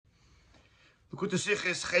Behaalosecha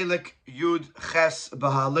is Chelek Yud Ches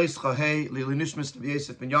Behaalosecha Hey Lili Nishmas Rabbi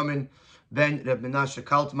Yosef Ben Yamin Ben Reb Menashe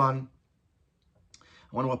Kaltman.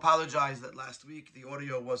 I want to apologize that last week the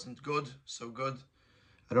audio wasn't so good.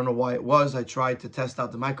 I don't know why it was. I tried to test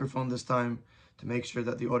out the microphone this time to make sure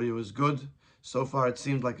that the audio is good. So far it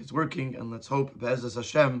seems like it's working, and let's hope, Be'ezus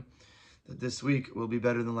Hashem, that this week will be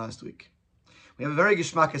better than last week. We have a very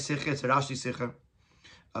Geshmak Sicha, it's a Rashi Sicha,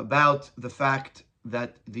 about the fact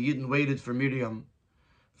that the Yidden waited for Miriam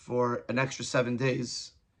for an extra 7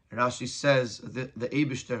 days. Rashi says the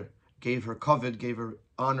Eibishter gave her kavod, gave her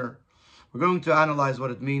honor. We're going to analyze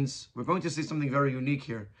what it means. We're going to see something very unique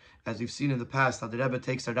here, as we've seen in the past, how the Rebbe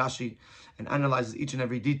takes a Rashi and analyzes each and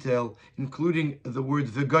every detail, including the word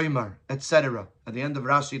v'goymar, etc. At the end of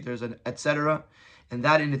Rashi, there's an etc., and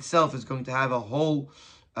that in itself is going to have a whole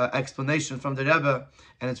explanation from the Rebbe,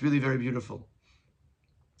 and it's really very beautiful.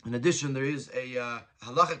 In addition, there is a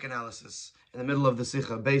halachic analysis in the middle of the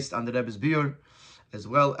Sikha based on the Rebbe's biur, as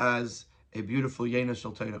well as a beautiful Yena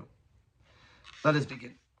Shel Torah. Let us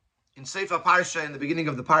begin. In Sefer Parsha, in the beginning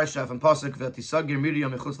of the Parsha, from Pasuk V'tisagir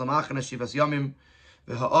Miriam mechutz lamachana shivas yamim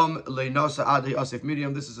v'ha'om leinosa adei asif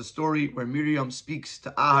Miriam. This is a story where Miriam speaks to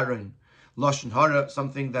Aharon lashon hara,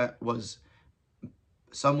 something that was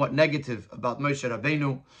somewhat negative about Moshe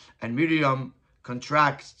Rabbeinu, and Miriam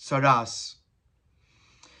contracts tzaras.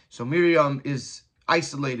 So Miriam is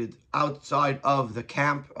isolated outside of the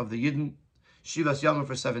camp of the Yidden, Shivas Yamim,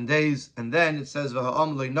 for 7 days, and then it says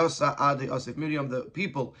V'ha'am leinosa adei asif Miriam. The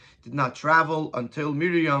people did not travel until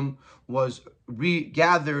Miriam was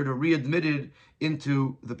regathered or readmitted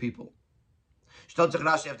into the people. So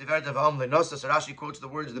Rashi quotes the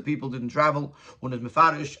words "the people didn't travel" when it's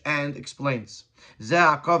mefarish and explains.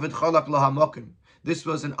 This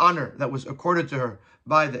was an honor that was accorded to her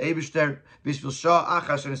by the Eibishter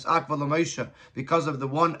because of the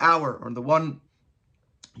 1 hour or the 1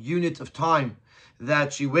 unit of time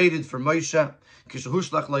that she waited for Moshe. When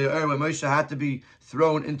Moshe had to be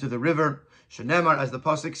thrown into the river, Shenemar, as the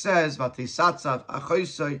pasuk says,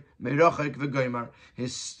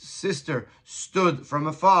 his sister stood from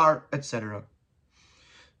afar, etc.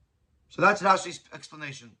 So that's Rashi's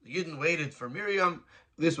explanation. The Yidden waited for Miriam.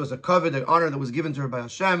 This was a kavod, an honor that was given to her by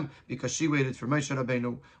Hashem, because she waited for Moshe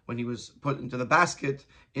Rabbeinu when he was put into the basket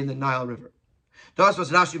in the Nile River. Das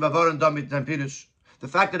was Rashi Bavaran Damit Pirush. The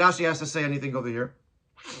fact that Rashi has to say anything over here,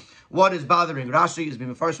 what is bothering Rashi is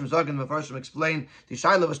being Mefarshim Zagan. Mefarshim explain the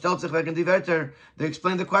Shaila v'shteltzich v'egen diverter. They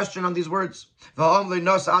explain the question on these words. V'ha'om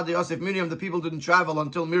leinosa adei asif Miriam. The people didn't travel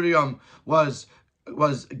until Miriam was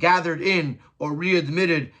gathered in or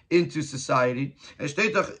readmitted into society.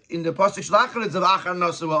 In the pasuk shlachalitz of achar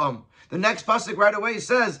nasu ha'am, the next pasuk right away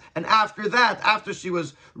says, and after that, after she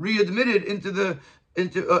was readmitted into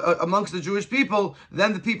amongst the Jewish people,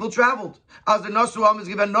 then the people traveled. As the Nasuam is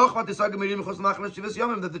given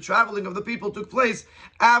that the traveling of the people took place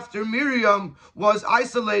after Miriam was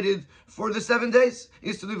isolated for the 7 days.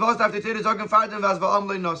 So why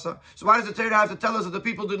does the Torah have to tell us that the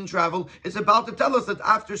people didn't travel? It's about to tell us that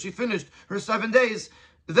after she finished her 7 days,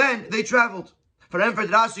 then they traveled. So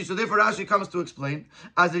therefore Rashi comes to explain,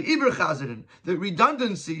 as the Iber Chazarin, the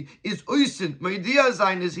redundancy is Uisin. Meidia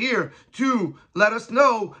Zayin is here to let us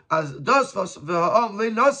know, as Dasvas V'ha'am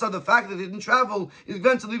Leinosa, the fact that they didn't travel is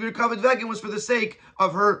eventually recovered Vegin was for the sake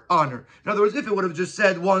of her honor. In other words, if it would have just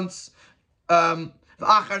said once, you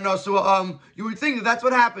would think that that's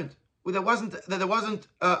what happened. There wasn't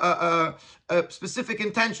a specific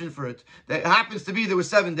intention for it. That happens to be there were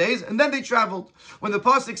 7 days, and then they traveled. When the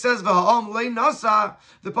pasuk says V'ha'am le'nasa,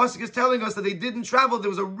 the pasuk is telling us that they didn't travel. There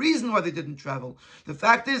was a reason why they didn't travel. The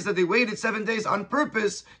fact is that they waited 7 days on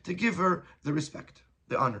purpose to give her the respect,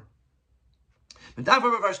 the honor.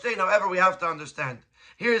 However, we have to understand.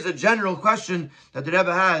 Here is a general question that the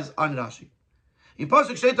Rebbe has on Rashi. In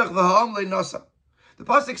pasuk shetach V'ha'am le'nasa, the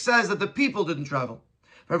pasuk says that the people didn't travel.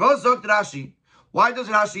 Rashi, why does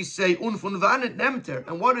Rashi say unfun vanet nemter?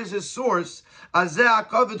 And what is his source? This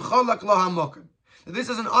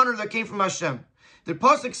is an honor that came from Hashem. The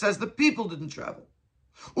pasuk says the people didn't travel.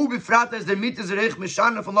 Especially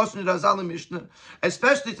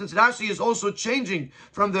since Rashi is also changing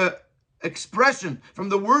from the expression, from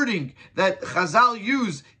the wording that Chazal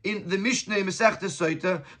use in the Mishnah Masechta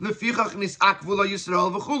Soita, lefichach nisakvu la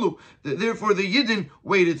Yisrael v'chulu. Therefore, the Yidden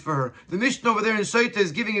waited for her. The Mishnah over there in Soita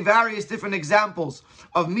is giving various different examples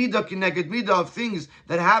of midah kineged midah, of things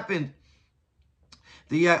that happened.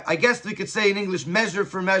 I guess we could say in English, measure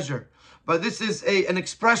for measure. But this is an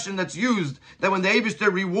expression that's used that when the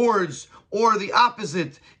Eibishter rewards, or the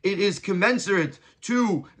opposite, it is commensurate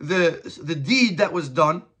to the deed that was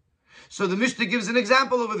done. So the Mishnah gives an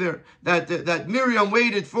example over there that Miriam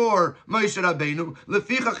waited for Moshe Rabbeinu,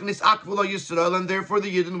 lefichach nisakvu lo Yisrael, and therefore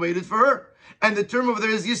the Yidden waited for her. And the term over there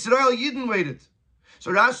is Yisrael, Yidden waited.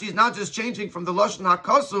 So Rashi is not just changing from the Lashon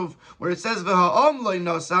HaKasuv, where it says V'ha'om lo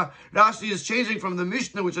nasa. Rashi is changing from the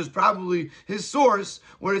Mishnah, which is probably his source,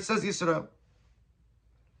 where it says Yisrael.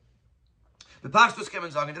 The Pashtus came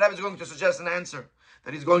and the Rebbe is going to suggest an answer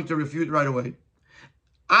that he's going to refute right away.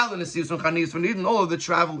 All of the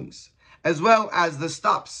travelings, as well as the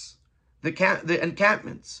stops, the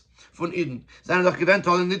encampments von Eden,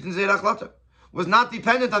 was not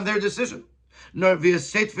dependent on their decision, nor via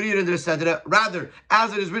state free in their Sedra, rather,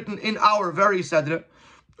 as it is written in our very Sedra,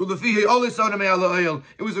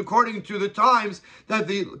 it was according to the times that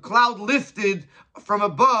the cloud lifted from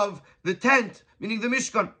above the tent, meaning the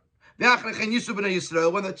Mishkan. When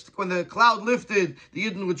the cloud lifted, the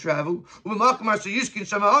Yidden would travel.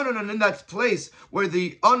 And in that place where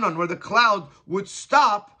the Anan, where the cloud would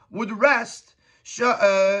stop, would rest, that's where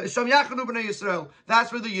the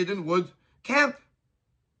Yidden would camp.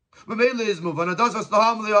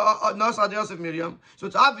 So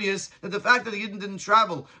it's obvious that the fact that the Yidden didn't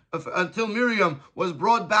travel until Miriam was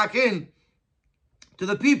brought back in to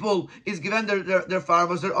the people is given their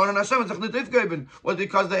farmers, their honor Hashem, was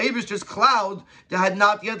because the Eibishter's cloud that had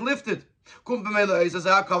not yet lifted. So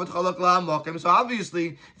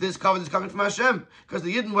obviously this covenant is coming from Hashem, because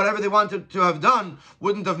the Yidden, whatever they wanted to have done,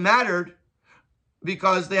 wouldn't have mattered,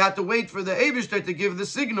 because they had to wait for the Eibishter to give the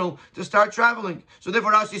signal to start traveling. So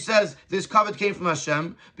therefore Rashi says this covenant came from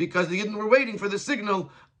Hashem, because the Yidden were waiting for the signal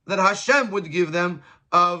that Hashem would give them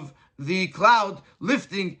of the cloud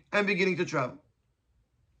lifting and beginning to travel.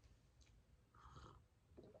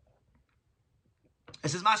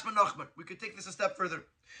 This is Mashma Nachman. We could take this a step further.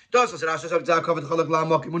 Rashi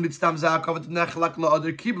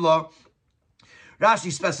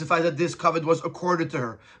specifies that this covenant was accorded to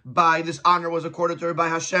her by, this honor was accorded to her by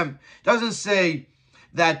Hashem. It doesn't say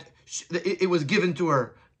that it was given to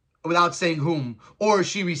her without saying whom, or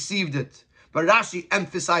she received it. But Rashi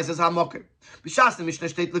emphasizes Hamokim.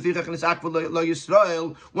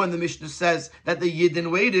 When the Mishnah says that the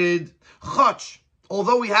Yidden waited, Chach,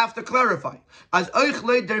 although we have to clarify, as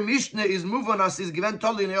Eichle der Mishnah is Muvanas is given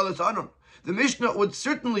totally in the Mishnah would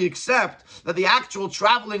certainly accept that the actual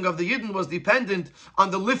traveling of the Yidden was dependent on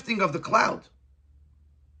the lifting of the cloud.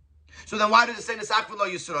 So then why does it say Nesakvu lo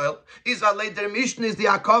Yisrael? Israel der Mishnah is the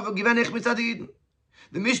Akava given ich mitzad Yidden.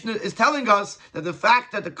 The Mishnah is telling us that the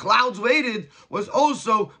fact that the clouds waited was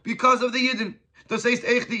also because of the Yidden. Das heißt,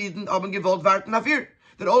 echt die Yidden haben gewollt warten auf ihr.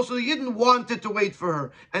 That also the Yidden wanted to wait for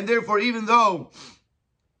her. And therefore, even though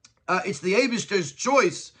it's the Eibishter's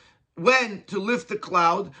choice when to lift the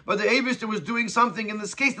cloud, but the Eibishter was doing something in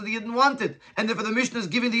this case that the Yidden wanted. And therefore the Mishnah is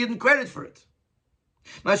giving the Yidden credit for it.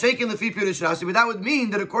 But that would mean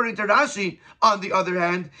that according to Rashi, on the other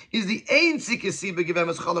hand, is the Ein Sikisi begivem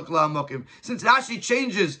as Chalak La'amokim. Since Rashi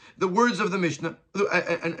changes the words of the Mishnah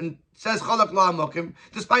and says Chalak La'amokim,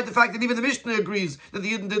 despite the fact that even the Mishnah agrees that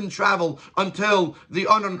the Yidden didn't travel until the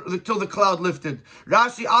cloud lifted.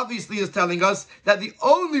 Rashi obviously is telling us that the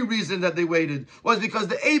only reason that they waited was because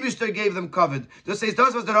the Eibishter gave them covered. Just says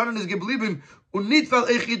das was der Anan is geblieben. Which means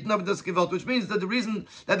that the reason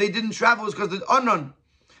that they didn't travel was because the Anan,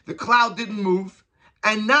 the cloud, didn't move,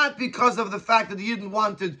 and not because of the fact that the Yidden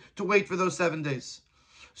wanted to wait for those 7 days.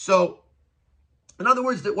 So, in other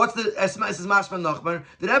words, what's the Esma is Mashma Nachman?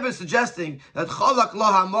 The Rebbe is suggesting that Chalak Lo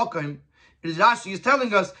HaMokim, Rashi is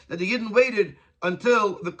telling us that the Yidden waited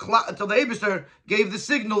until the Eibishter gave the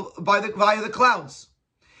signal via the clouds,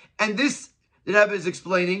 and this, the Rebbe is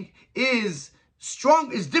explaining, is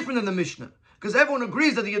different than the Mishnah. Because everyone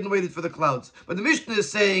agrees that the Yidden waited for the clouds. But the Mishnah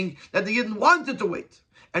is saying that the Yidden wanted to wait.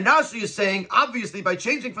 And Rashi is saying, obviously, by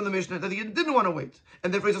changing from the Mishnah, that the Yidden didn't want to wait.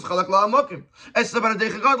 And therefore he says, Chalak La'amokim.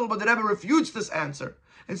 But the Rebbe refutes this answer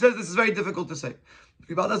and says this is very difficult to say.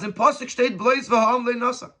 The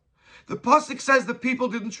Pasuk says the people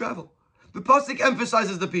didn't travel. The Pasuk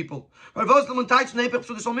emphasizes the people. Why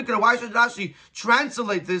should Rashi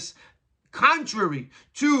translate this contrary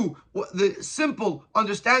to the simple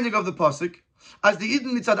understanding of the Pasuk? As the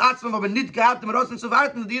Yidden mitzad atzmam aber nit gehabt im Rosen zu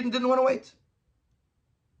warten, the Yidden didn't want to wait.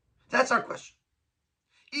 That's our question.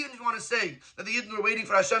 Even if you want to say that the Yidden were waiting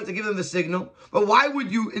for Hashem to give them the signal, but why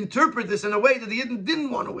would you interpret this in a way that the Yidden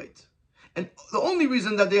didn't want to wait? And the only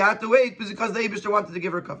reason that they had to wait was because the Eibishter wanted to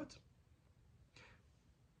give her covet.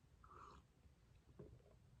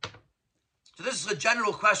 So this is a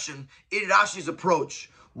general question in Rashi's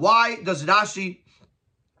approach. Why does Rashi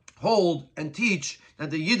hold and teach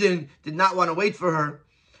that the Yidden did not want to wait for her,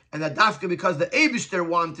 and that dafka because the Eibishter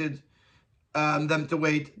wanted them to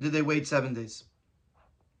wait? Did they wait 7 days?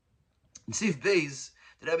 In Sif Beis,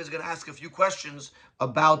 the Rebbe is going to ask a few questions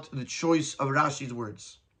about the choice of Rashi's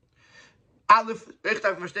words. Aleph,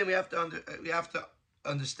 we have to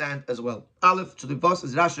understand as well. Aleph, to the boss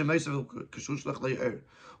is Rashi Moshe Kashushlich Le'er.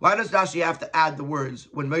 Why does Rashi have to add the words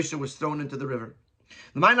when Moshe was thrown into the river?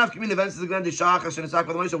 Why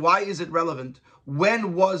is it relevant?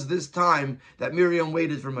 When was this time that Miriam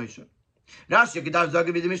waited for Moshe? Rashi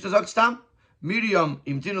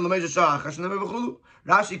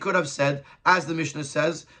could have said, as the Mishnah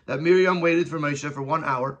says, that Miriam waited for Moshe for 1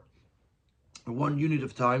 hour, or 1 unit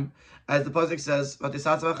of time, as the pasuk says,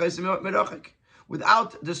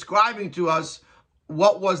 without describing to us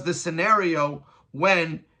what was the scenario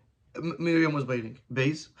when Miriam was waiting.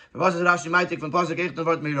 Base. Why does Rashi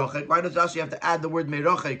have to add the word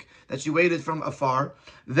merochek, that she waited from afar?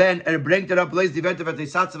 Then had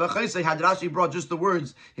Rashi brought just the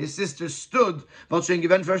words, his sister stood,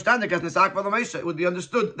 it would be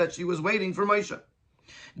understood that she was waiting for Moshe.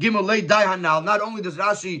 Not only does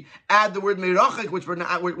Rashi add the word merochek,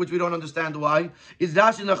 which we don't understand why, is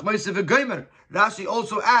Rashi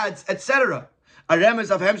also adds etc. A remez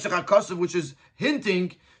of hemshech hakosav, which is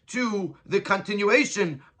hinting to the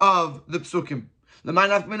continuation of the psukim.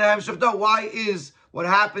 Why is what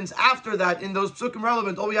happens after that in those psukim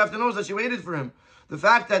relevant? All we have to know is that she waited for him. The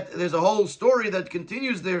fact that there's a whole story that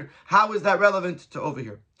continues there, how is that relevant to over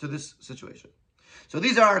here, to this situation? So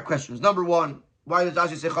these are our questions. Number 1, why does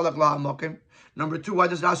Rashi say chalak la'amokim? Number 2, why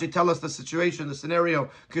does Rashi tell us the situation, the scenario,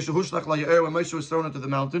 when Moshe was thrown into the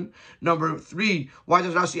mountain? Number 3, why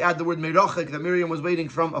does Rashi add the word merochek, that Miriam was waiting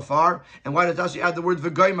from afar? And why does Rashi add the word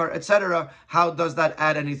v'goymer, etc.? How does that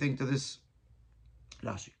add anything to this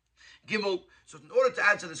Rashi? Gimel. So in order to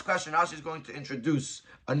answer this question, Rashi is going to introduce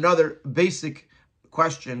another basic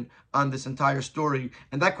question on this entire story.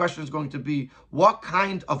 And that question is going to be, what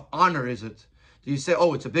kind of honor is it? Do you say,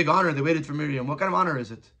 oh, it's a big honor, they waited for Miriam? What kind of honor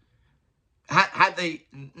is it? Had they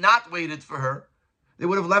not waited for her, they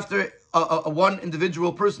would have left her a one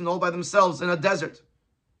individual person all by themselves in a desert.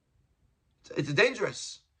 It's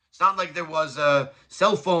dangerous. It's not like there was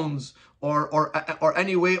cell phones or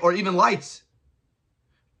any way, or even lights.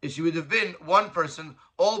 She would have been one person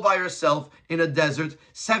all by herself in a desert,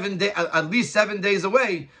 at least 7 days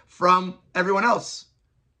away from everyone else.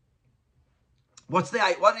 What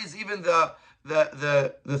is even the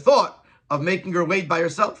thought of making her wait by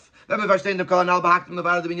herself? We have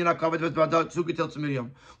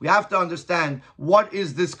to understand, what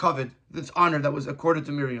is this covet, this honor that was accorded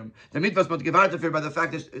to Miriam? The mitzvah must give out by the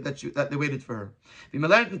fact that they waited for her.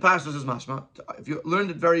 If you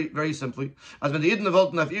learned it very, very simply, as when the Yidden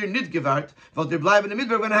wollten auf ihr nicht gewahrt, wollte bleiben in the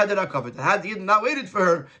midbar when had that covet. Had the Yidden not waited for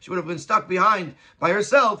her, she would have been stuck behind by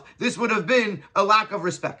herself. This would have been a lack of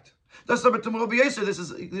respect. This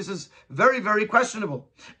is very, very questionable.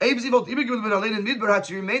 Had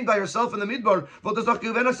she remained by herself in the midbar,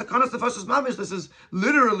 this is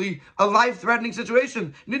literally a life-threatening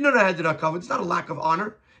situation. It's not a lack of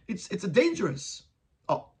honor. It's a dangerous.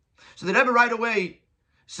 Oh, so the Rebbe right away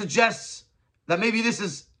suggests that maybe this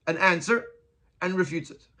is an answer and refutes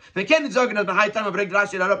it. Maybe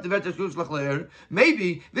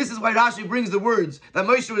this is why Rashi brings the words that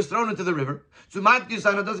Moshe was thrown into the river to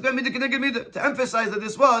emphasize that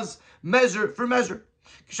this was measure for measure.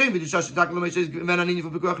 Just like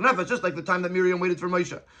the time that Miriam waited for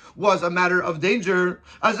Moshe was a matter of danger,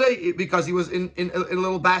 because he was in a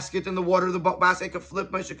little basket in the water. The basket could flip,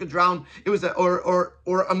 Moshe could drown. It was or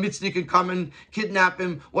a mitzni could come and kidnap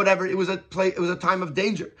him. Whatever. It was a time of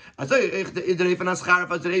danger. And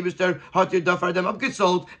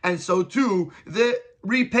so too the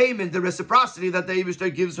repayment, the reciprocity that the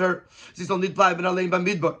Eibishter gives her,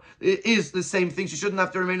 it is the same thing. She shouldn't have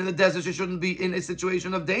to remain in the desert. She shouldn't be in a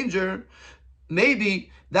situation of danger. Maybe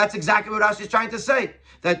that's exactly what Rashi is trying to say,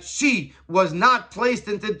 that she was not placed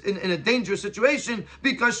in a dangerous situation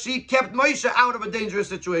because she kept Moshe out of a dangerous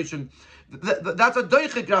situation. That's a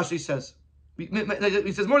doichik, Rashi says.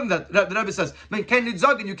 He says more than that. The Rebbe says, "Man,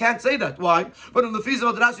 you can't say that. Why? But in the feast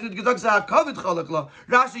of Rashi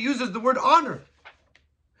uses the word honor.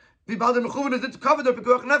 If that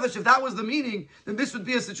was the meaning, then this would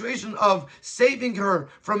be a situation of saving her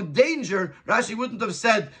from danger. Rashi wouldn't have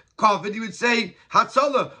said kavod; he would say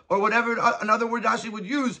hatzalah, or whatever another word Rashi would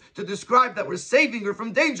use to describe that we're saving her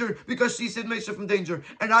from danger because she saved Moshe from danger.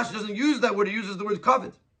 And Rashi doesn't use that word; he uses the word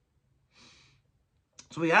kavod.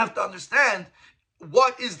 So we have to understand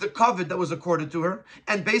what is the kavod that was accorded to her,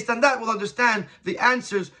 and based on that, we'll understand the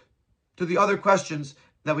answers to the other questions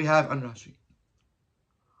that we have on Rashi.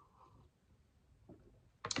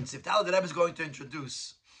 And Siftal, the Rebbe is going to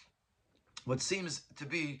introduce what seems to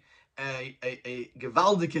be a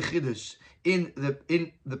gewaldige chiddush in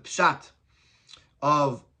the pshat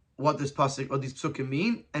of what this pasuk or these psukim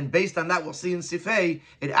mean, and based on that, we'll see in Sifei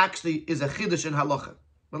it actually is a chiddush in halacha.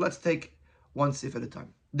 But let's take one sif at a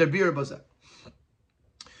time. Der Bir Bazeh.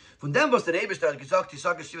 Von dem was der Eibishter hat gesagt, ich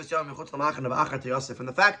sage Shivas Yom Mechutz Lamachana v'achar Yosef, and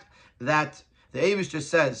the fact that the Eibishter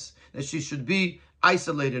says that she should be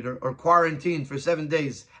isolated or quarantined for 7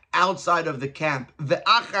 days outside of the camp,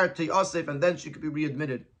 v'achar Yosef, and then she could be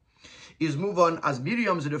readmitted, is move on as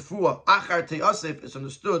Miriam's refuah achar Yosef. It's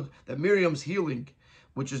understood that Miriam's healing,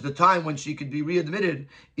 which is the time when she could be readmitted,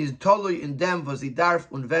 is totally in dem vazidarf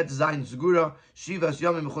unvet zayin zgura shivas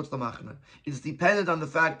yomim mechutz lamachna. It's dependent on the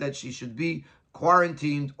fact that she should be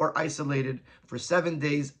quarantined or isolated for 7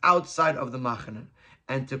 days outside of the machana.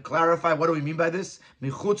 And to clarify, what do we mean by this?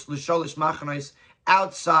 Michutz l'sholish machanais,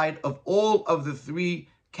 outside of all of the 3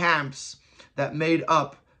 camps that made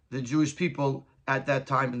up the Jewish people at that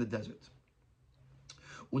time in the desert.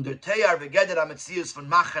 And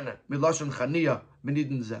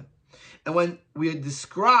when we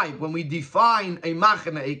define a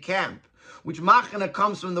machana, a camp, which machana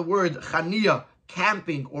comes from the word chaniya,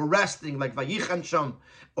 camping or resting, like vayichan sham,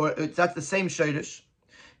 or that's the same shayrish.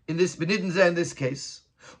 In this in this case,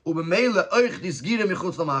 when could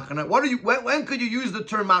you use the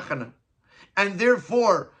term machana, and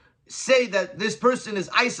therefore say that this person is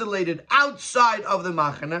isolated outside of the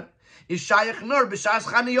machana? Is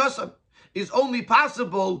only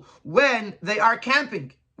possible when they are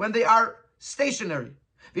camping, when they are stationary.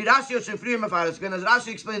 As Rashi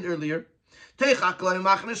explained earlier,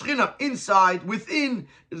 inside, within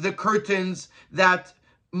the curtains that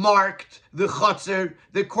marked the chutzner,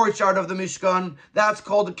 the courtyard of the Mishkan, that's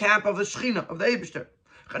called the camp of the Shechina, of the Eibishter.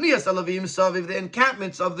 The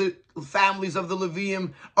encampments of the families of the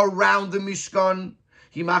Leviim around the Mishkan,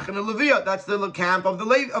 that's the camp of the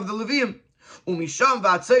Leviim.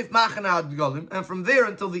 And from there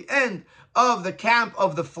until the end of the camp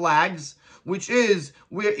of the flags, which is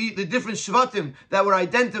where the different shvatim that were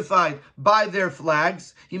identified by their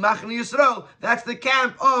flags, that's the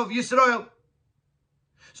camp of Yisrael.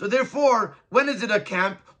 So therefore, when is it a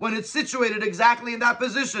camp? When it's situated exactly in that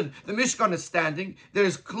position. The Mishkan is standing,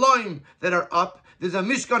 there's kloim that are up, there's a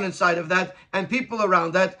Mishkan inside of that, and people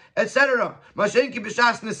around that, etc. When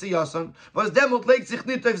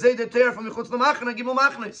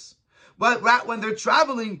they're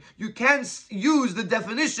traveling, you can't use the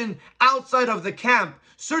definition outside of the camp.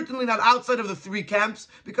 Certainly not outside of the 3 camps,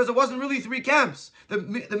 because it wasn't really 3 camps. The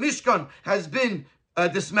Mishkan has been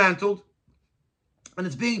dismantled, and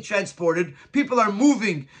it's being transported. People are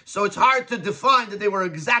moving, so it's hard to define that they were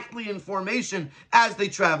exactly in formation as they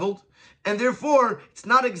traveled, and therefore it's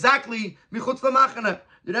not exactly michutz lamachana.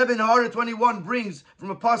 The Rebbe in Hara 21 brings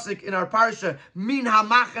from a pasuk in our parsha, min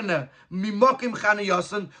hamachana mimokim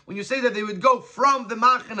chanayasan, when you say that they would go from the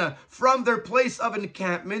machana, from their place of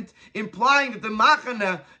encampment, implying that the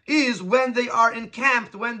machana is when they are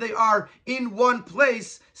encamped, when they are in one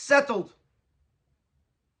place settled.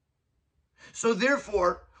 So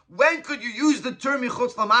therefore, when could you use the term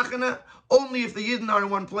michutz lamachana? Only if the Yidden are in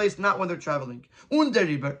one place, not when they're traveling.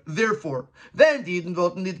 Therefore, wenn die Yidden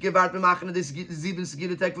wollten nicht gewahrt bemachen des 7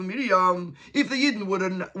 Segidetag von Miriam, if the Yidden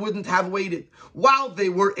wouldn't have waited while they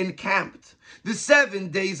were encamped, the 7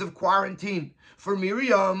 days of quarantine for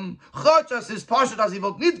Miriam,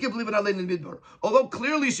 although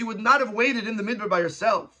clearly she would not have waited in the midbar by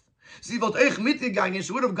herself, she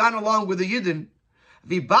would have gone along with the Yidden.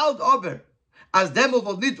 Wie bald aber, as demol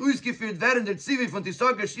would nicht ausgeführt werden der Zivi von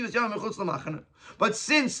Tisager Shivas Yom Mechutz Lamachana. But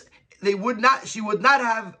since she would not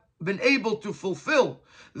have been able to fulfill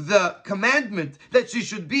the commandment that she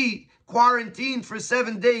should be quarantined for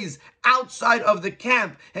 7 days outside of the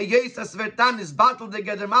camp, because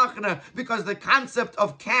the concept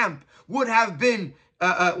of camp would have been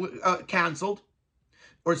cancelled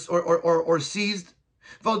or seized.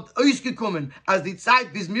 As the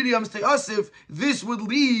Zeit bis Miriam's Te'asif, this would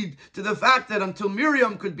lead to the fact that until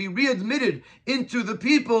Miriam could be readmitted into the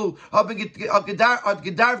people,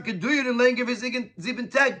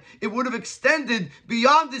 it would have extended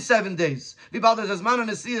beyond the 7 days. Because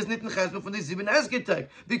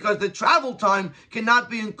the travel time cannot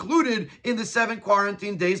be included in the 7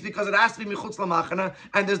 quarantine days, because it has to be Michutz Lamachana,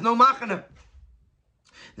 and there's no Machana.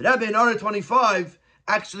 The Rebbe in Orah 25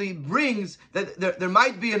 actually brings that there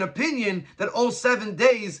might be an opinion that all 7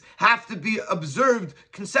 days have to be observed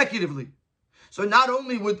consecutively. So not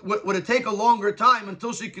only would it take a longer time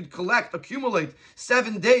until she could accumulate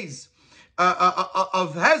 7 days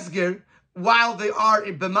of Hezger while they are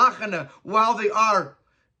in B'machana, while they are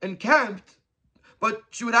encamped, but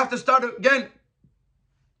she would have to start again.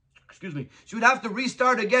 Excuse me. She would have to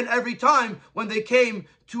restart again every time when they came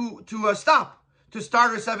to stop, to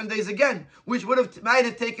start her 7 days again, which might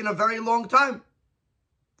have taken a very long time.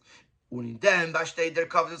 And this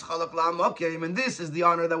is the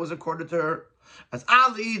honor that was accorded to her. As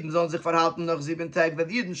alle Eden sollen sich verhalten nach 7 Tagen, that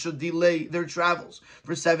Eden should delay their travels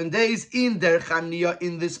for 7 days in their Chania,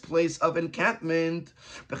 in this place of encampment.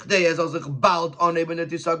 To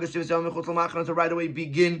right away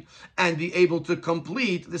begin and be able to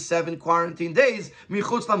complete the 7 quarantine days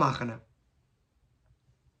michutz lamachana.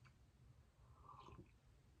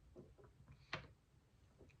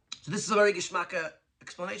 So this is a very geschmacka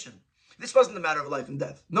explanation. This wasn't a matter of life and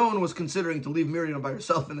death. No one was considering to leave Miriam by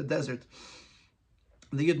herself in the desert.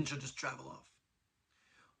 The Yidden should just travel off.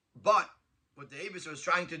 But what the Eibusher was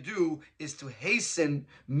trying to do is to hasten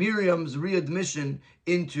Miriam's readmission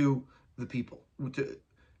into the people,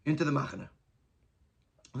 into the Machana.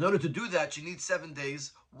 In order to do that, she needs 7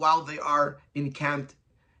 days while they are encamped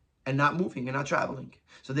and not moving and not traveling.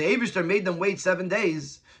 So the Eibusher made them wait 7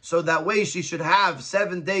 days, so that way she should have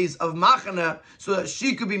 7 days of Machana, so that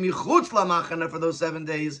she could be Michutz la Machana for those 7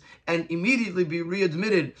 days and immediately be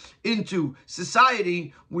readmitted into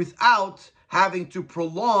society without having to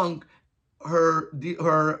prolong her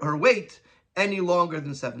wait any longer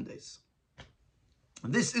than 7 days.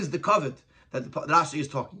 This is the kavod that Rashi is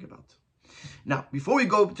talking about. Now, before we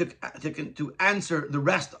go to answer the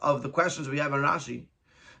rest of the questions we have on Rashi,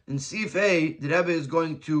 in Sif A, the Rebbe is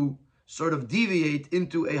going to sort of deviate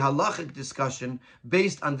into a halachic discussion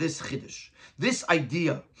based on this chiddush. This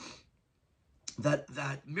idea that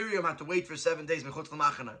Miriam had to wait for 7 days, mechutz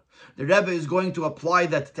l'machana, the Rebbe is going to apply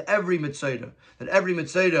that to every mitzvah, that every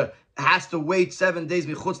mitzvah has to wait 7 days,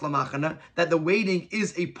 mechutz l'machana, that the waiting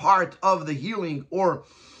is a part of the healing or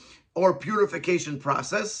purification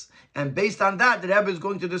process. And based on that, the Rebbe is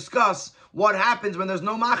going to discuss what happens when there's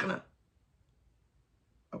no machana.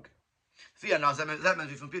 Based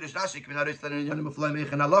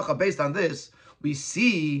on this, we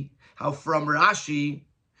see how from Rashi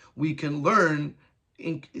we can learn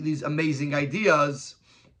these amazing ideas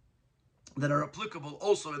that are applicable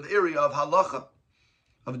also in the area of halacha,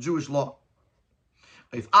 of Jewish law.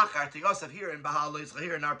 If achar te'osef here in Behaalosecha,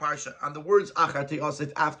 here in our parsha, on the words achar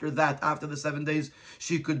te'osef, after that, after the 7 days,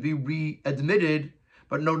 she could be readmitted.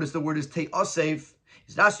 But notice the word is te'osef.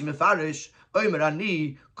 Is Rashi mefarish. I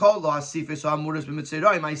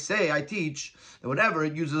teach that whenever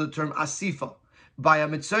it uses the term asifa by a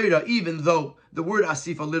mitzvah, even though the word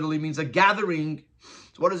asifa literally means a gathering,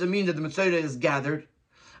 so what does it mean that the mitzvah is gathered?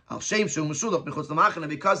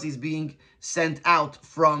 Because he's being sent out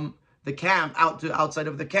from the camp, outside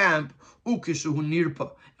of the camp, and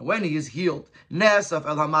when he is healed,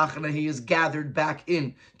 he is gathered back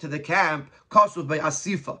in to the camp. Kasuv by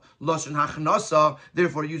asifa, lashon hachnasa.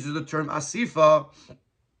 Therefore, uses the term asifa,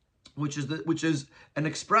 which is an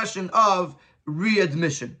expression of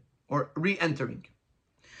readmission or re-entering.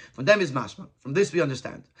 From them is mashma. From this we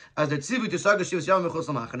understand as that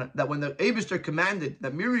when the Eibusher commanded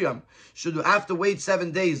that Miriam should have to wait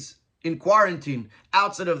 7 days in quarantine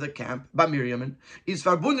outside of the camp by Miriam, is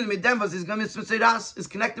verbunden mit dem was is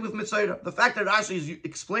connected with mitzvah. The fact that Rashi is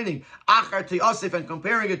explaining achar te'osef and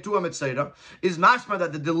comparing it to a mitzvah is mashma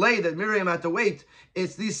that the delay that Miriam had to wait,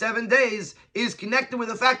 it's these 7 days, is connected with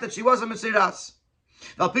the fact that she was a mitzvah.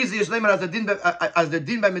 As the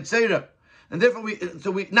din by mitzvah, and therefore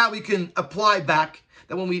now we can apply back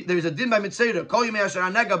that when there's a din by mitzvah,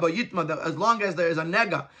 that as long as there is a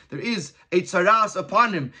nega, there is a tzaras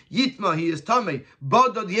upon him, yitma, he is tamei,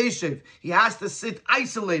 bodod yeshev, he has to sit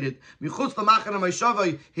isolated, michutz l'machana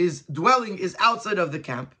meishavai, his dwelling is outside of the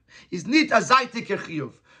camp. Is nit azaytik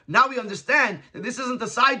chiyuv. Now we understand that this isn't a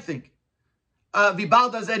side thing.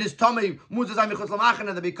 Vibalda said is tamei muzazay michutz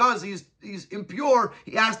l'machana, that because he's impure,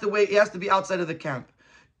 he has to wait, he has to be outside of the camp.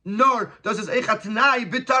 Nor does this echatnai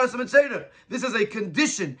bitaras mitzvah. This is a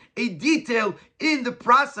condition, a detail in the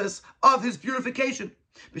process of his purification.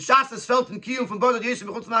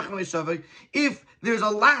 If there's a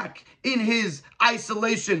lack in his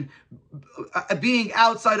isolation, being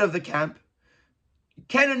outside of the camp,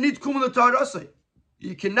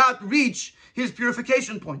 you cannot reach his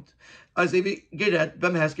purification point. As they get at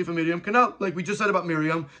from Miriam Canal, like we just said about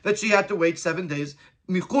Miriam, that she had to wait 7 days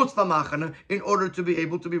michutz lamachana in order to be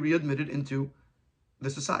able to be readmitted into the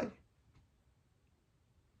society.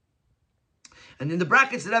 And in the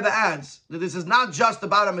brackets, the Rebbe adds that this is not just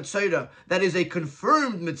about a mitzvah that is a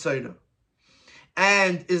confirmed mitzvah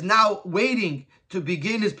and is now waiting to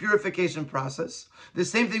begin his purification process. The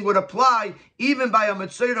same thing would apply even by a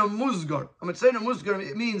mitzvah musgar. A mitzvah musgar,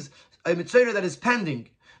 it means a mitzvah that is pending.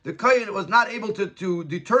 The kohen was not able to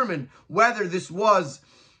determine whether this was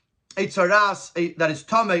a tzaras that is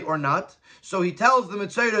tamei or not. So he tells the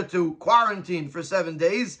mitzvah to quarantine for 7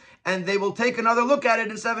 days, and they will take another look at it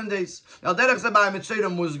in 7 days. Now,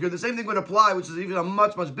 the same thing would apply, which is even a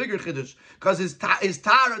much, much bigger chiddush, because his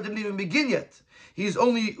tara didn't even begin yet. He's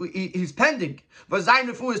pending. But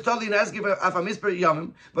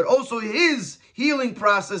also his healing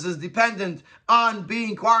process is dependent on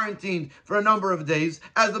being quarantined for a number of days.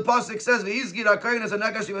 As the pasuk says,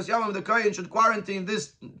 the kohen should quarantine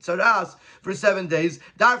this tzaras for 7 days.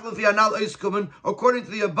 According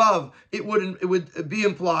to the above, it would be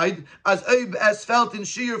implied as felt in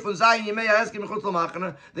Shir from Zayin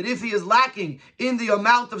that if he is lacking in the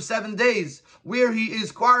amount of 7 days where he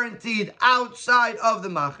is quarantined outside of the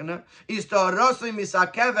machana, his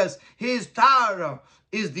tara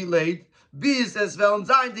is delayed until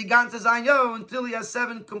he has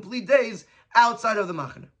 7 complete days outside of the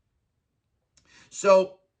machana.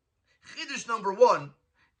 So, chiddush number 1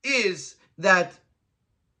 is that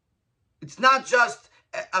it's not just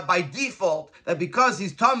by default that because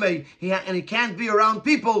he's tamei and he can't be around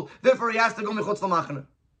people, therefore he has to go mechutz l'machana.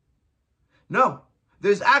 No.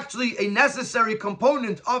 There's actually a necessary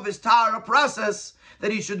component of his Tahara process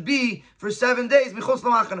that he should be for 7 days, Michutz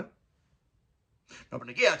L'machana.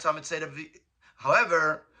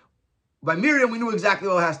 However, by Miriam, we knew exactly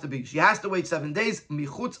what it has to be. She has to wait 7 days,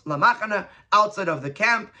 Michutz L'machana, outside of the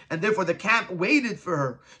camp, and therefore the camp waited for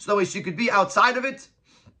her, so that way she could be outside of it,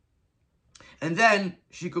 and then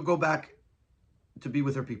she could go back to be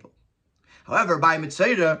with her people. However, by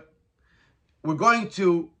Mitzvah, we're going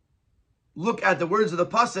to look at the words of the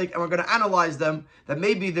pasuk and we're going to analyze them, that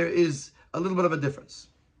maybe there is a little bit of a difference.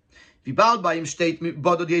 By the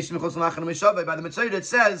mitzvah it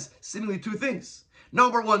says seemingly 2 things.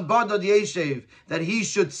 Number 1, badod yeshev, that he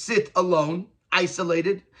should sit alone,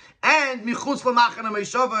 isolated, and michutz l'machana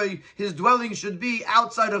meishavai, his dwelling should be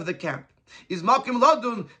outside of the camp. Is makim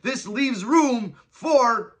ladun, this leaves room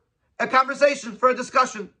for a conversation, for a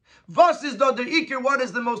discussion. Vas is dod der ikir, what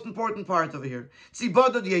is the most important part over here? Tzi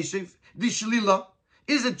badod yeshev, the shlila,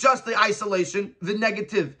 is it just the isolation, the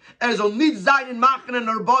negative? The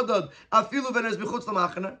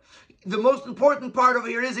most important part over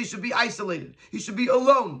here is he should be isolated. He should be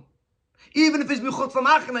alone. Even if he's michutz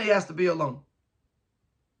l'machana, he has to be alone.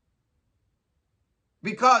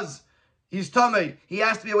 Because he's tamei, he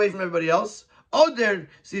has to be away from everybody else. Oder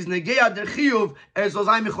sees negeya der chiyuv as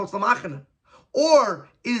ozay michutz l'machana. Or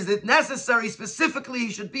is it necessary specifically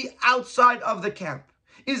he should be outside of the camp?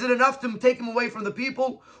 Is it enough to take him away from the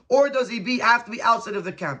people, or does he have to be outside of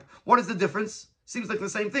the camp? What is the difference? Seems like the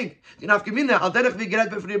same thing. There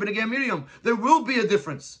will be a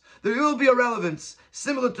difference. There will be a relevance,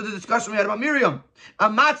 similar to the discussion we had about Miriam.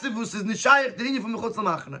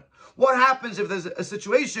 What happens if there's a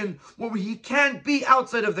situation where he can't be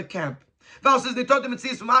outside of the camp? Because there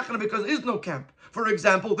is no camp. For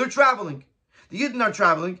example, they're traveling. The Yidden are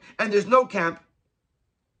traveling, and there's no camp.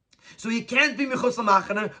 So he can't be michutz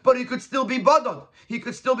l'machana, but he could still be badod. He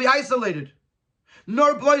could still be isolated.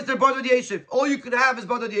 Nor blois der badod yeshiv. All you could have is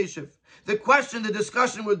badod yeshiv. The question, the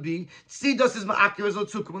discussion would be,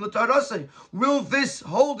 will this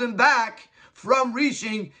hold him back from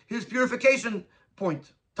reaching his purification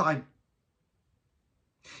point, time?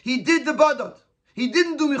 He did the badod. He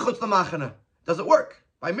didn't do michutz l'machana. Does it work?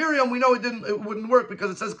 By Miriam, we know it wouldn't work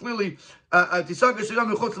because it says clearly, but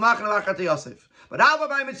how about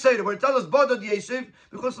by Mitzvah, where it tells us Bodod Yeshiv,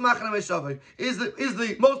 is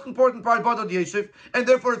the most important part Bodod Yeshiv, and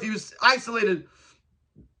therefore if he was isolated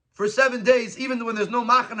for 7 days, even when there's no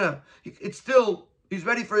machana, he's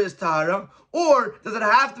ready for his tahara, or does it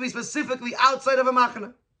have to be specifically outside of a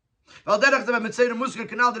machana?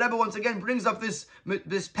 The Rebbe once again brings up this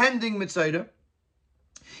pending Mitzvah.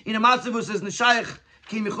 In a matzav says Neshayach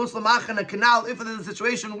ki michutz l'machana canal. If there's a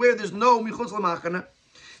situation where there's no michutz l'machana,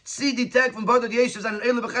 see detect from Bodod Yeshiv and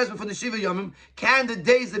Eile B'chesed from the Shiva Yomim. Can the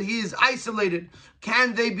days that he is isolated,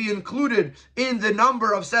 can they be included in the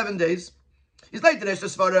number of 7 days? Is like the rest of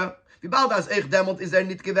Svara. If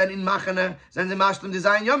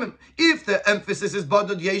the emphasis is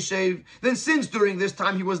Bodod Yeshiv, then since during this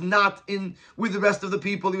time he was not in with the rest of the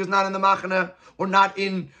people, he was not in the machana or not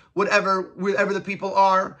in wherever the people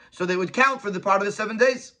are, so they would count for the part of the 7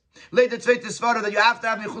 days. Later, that you have to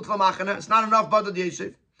have michutz l'machana. It's not enough Bodod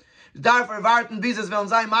Yeshiv. Therefore, warten bis es werden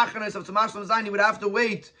sein machana, so zum Mashlam sein, he would have to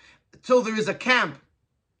wait till there is a camp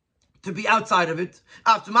to be outside of it.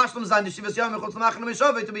 After Mashlam sein, the Shivas Yom michutz l'machana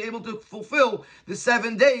meshaveh, to be able to fulfill the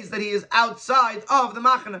 7 days that he is outside of the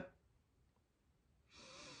machana.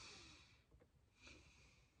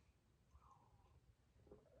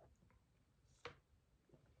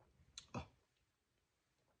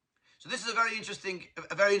 So this is a very interesting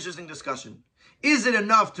discussion. Is it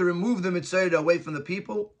enough to remove the mitzvah away from the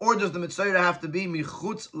people, or does the mitzvah have to be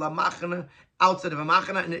michutz la machana, outside of a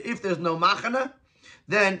machana? And if there's no machana,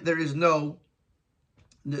 then there is no.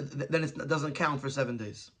 Then it doesn't count for 7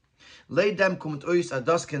 days. And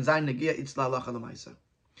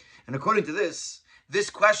according to this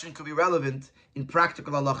question could be relevant in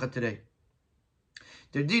practical halacha today.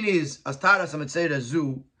 The din is as taras hamitzvah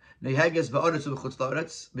zu neheges ba'oretz u'b'chutz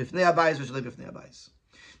la'oretz b'fnei habayis v'shalei b'fnei habayis.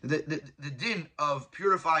 The din of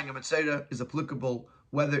purifying a mitzvah is applicable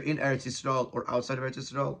whether in Eretz Yisrael or outside of Eretz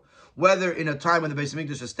Yisrael, whether in a time when the Beis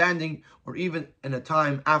Hamikdash is standing or even in a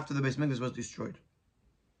time after the Beis Hamikdash was destroyed.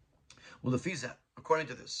 Well, the Fiza, according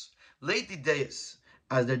to this, late days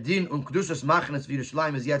as the din kedusas machnas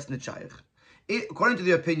v'Yerushalayim is yet nitchayich. According to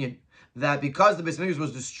the opinion that because the Beis Hamikdash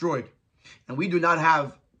was destroyed and we do not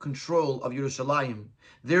have control of Yerushalayim,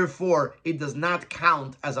 therefore it does not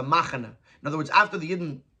count as a machana. In other words, after the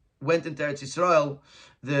Yidden went into Eretz Yisrael,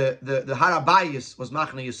 the Har HaBayis was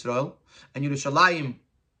machna Yisrael, and Yerushalayim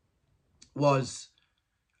was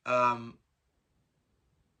I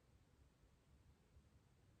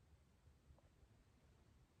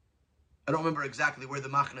don't remember exactly where the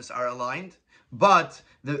machnas are aligned, but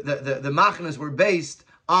the machnas were based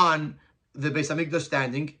on the Beis Hamikdash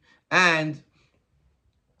standing, and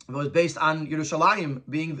it was based on Yerushalayim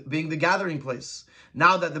being the gathering place.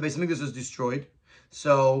 Now that the Beis Hamikdash is destroyed,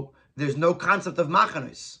 so there's no concept of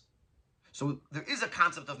machanos. So there is a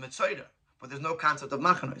concept of mitzvah, but there's no concept of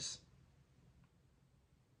machanos.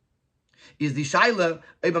 Is the shaila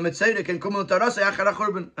eba mitzvah can come l'tarasa achar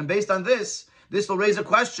hachurban? And based on this will raise a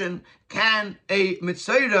question: can a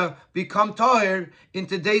mitzvah become tahir in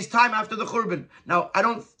today's time after the churban? Now, I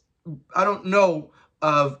don't know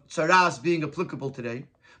of tzaras being applicable today,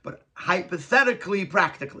 but hypothetically,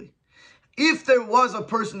 practically, if there was a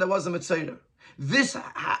person that was a mitzvah, this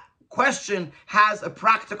question has a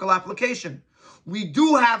practical application. We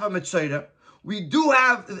do have a mitzvah. We do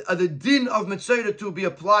have the din of mitzvah to be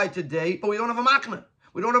applied today, but we don't have a machna.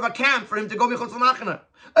 We don't have a camp for him to go b'chutz l'machna.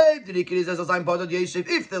 If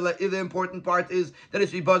the important part is that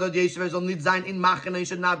it's b'badad yeshiv, es soll nicht sein in machna, he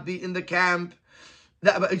should not be in the camp.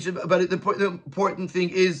 But the important thing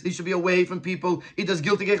is he should be away from people. He does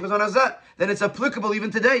guilty geich b'zman hazeh. Then it's applicable even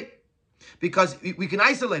today, because we can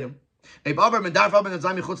isolate him. If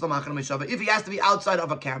he has to be outside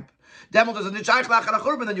of a camp, then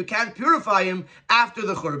you can't purify him after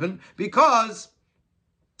the churban because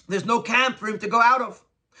there's no camp for him to go out of.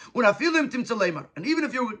 And even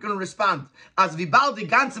if you're going to respond as vibaldi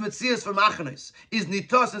ganze metzias for machanes is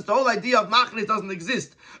nitos, since the whole idea of machanes doesn't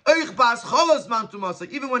exist,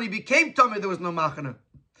 even when he became Tomei, there was no machane.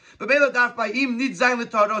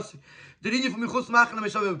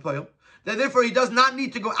 That therefore he does not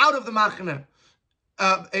need to go out of the machane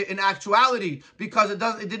in actuality, because it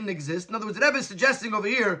didn't exist. In other words, the Rebbe is suggesting over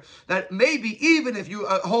here that maybe even if you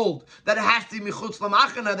hold that it has to be michutz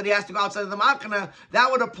lamachana, that he has to go outside of the machana,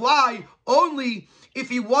 that would apply only if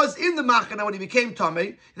he was in the machana when he became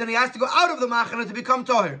tamei. Then he has to go out of the machana to become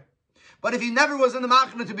tahir. But if he never was in the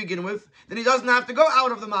machana to begin with, then he doesn't have to go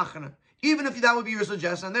out of the machana. Even if that would be your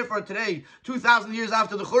suggestion, and therefore today, 2,000 years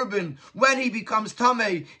after the Churban, when he becomes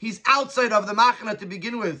Tamei, he's outside of the Machana to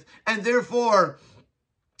begin with, and therefore,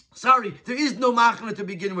 there is no Machana to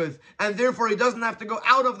begin with, and therefore he doesn't have to go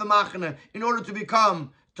out of the Machana in order to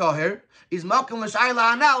become Tahir. Is Malkum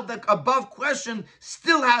L'Shayla Anal, the above question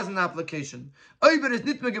still has an application. If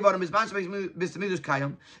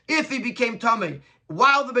he became Tamei,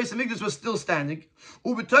 while the Beis Hamikdash was still standing,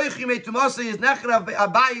 and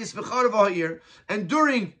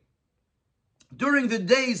during the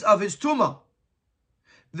days of his Tumah,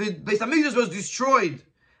 the Beis Hamikdash was destroyed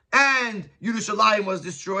and Yerushalayim was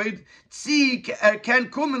destroyed.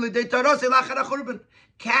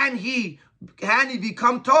 Can he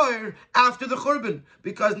become Toir after the Churban?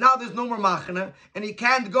 Because now there's no more Machana, and he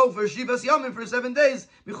can't go for Shivas Yomim for 7 days,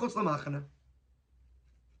 Michutz LaMachana.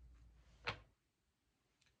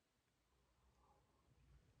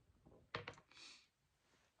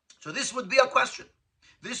 So this would be a question.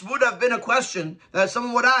 This would have been a question that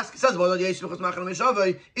someone would ask. It says, is the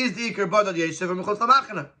Iker Badad Yeshiv or Michutz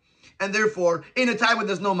LaMachana? And therefore, in a time when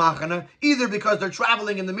there's no machana, either because they're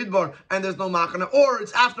traveling in the midbar and there's no machana, or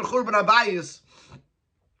it's after Churban Abayis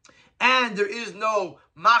and there is no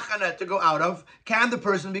machana to go out of, can the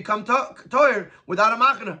person become toir without a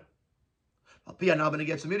machana?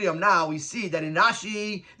 Now we see that in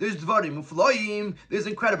Rashi there's dvarim ufloim, there's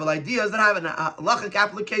incredible ideas that have an halachic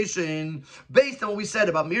application based on what we said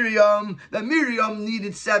about Miriam, that Miriam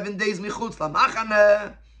needed 7 days michutz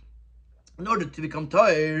lamachana. in order to become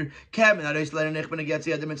Toir,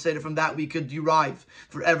 from that we could derive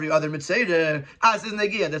for every other mitzvah. As is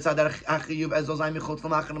negia, that's how there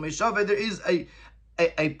is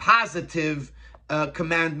a positive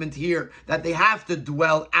commandment here that they have to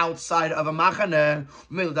dwell outside of a machane.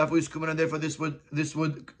 Therefore, this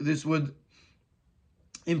would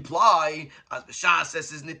imply, as the Shah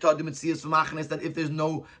says, is that if there's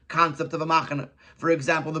no concept of a machane, for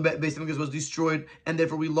example, the Beis Hamikdash was destroyed, and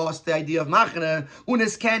therefore we lost the idea of machane,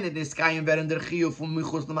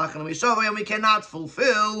 and we cannot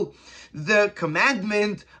fulfill the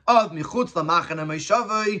commandment of michutz lamachane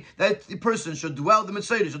meishavai, that the person should dwell, the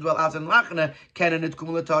mitzvah should dwell outside the machane,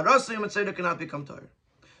 cannot become Torah.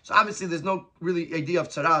 So obviously there's no really idea of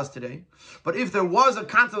tzaras today. But if there was a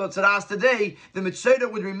concept of tzaras today, the mitzvah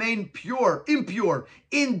would remain impure,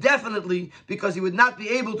 indefinitely, because he would not be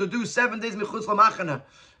able to do 7 days michutz lamachane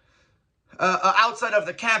outside of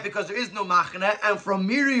the camp, because there is no machane. And from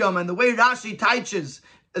Miriam and the way Rashi teaches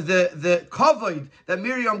the kavod that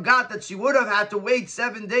Miriam got, that she would have had to wait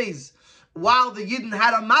 7 days while the Yidden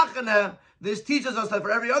had a machane, this teaches us that for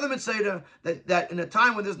every other mitzvah, that in a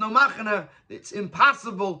time when there's no machane, it's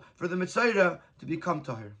impossible for the mitzvah to become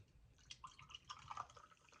tahir.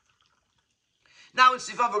 Now in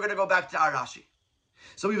Sifav, we're going to go back to our Rashi.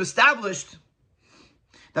 So we've established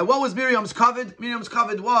that what was Miriam's kavod? Miriam's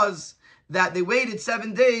kavod was that they waited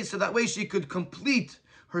 7 days so that way she could complete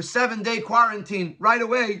her 7-day quarantine right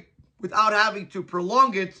away without having to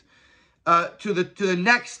prolong it to the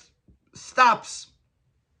next stops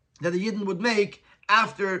that the Yidden would make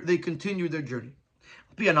after they continued their journey.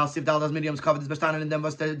 Miriam's kavod is bestanden in dem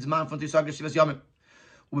was der Zman von Tisag Shivas Yomim.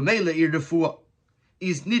 Umeile ihr Refuah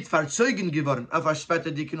is nicht verzeugen geworden auf a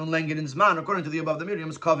später dicken und längeren Zman. According to the above, the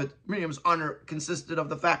Miriam's kavod, Miriam's honor consisted of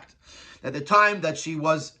the fact that the time that she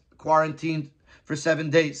was quarantined for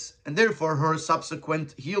 7 days, and therefore her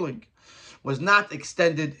subsequent healing was not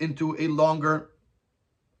extended into a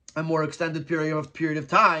more extended period of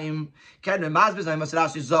time. We could answer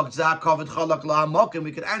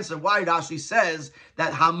why Rashi says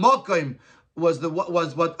that Hamokim was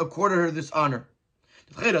what accorded her this honor.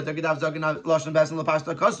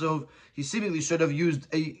 He seemingly should have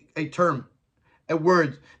used a term, a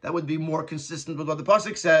word that would be more consistent with what the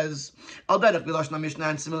pasuk says.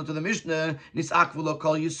 And similar to the Mishnah,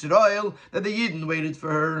 that the Yidden waited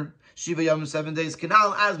for her Shiva Yom 7 days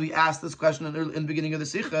canal, as we asked this question in the beginning of the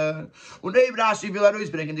Sikha. And if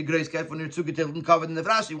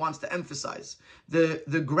Rashi wants to emphasize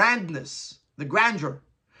the grandeur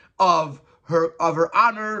of her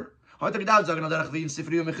honor,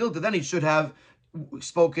 then he should have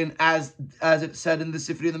spoken as it said in the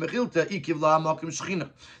Sifri of the Mechilta, Ikiv la'amakim shechina.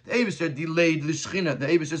 The Eibusher delayed the shechina, the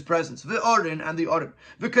Eibusher's presence, the Orin and the Orin,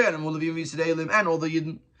 the Kerim u'levim Yisraelim, and all the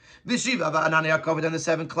Yidden. The Shiva v'anani HaKavod, and the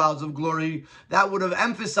 7 clouds of glory, that would have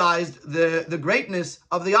emphasized the greatness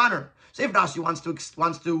of the honor. So if Rashi wants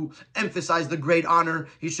to emphasize the great honor,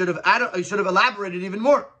 he should have elaborated even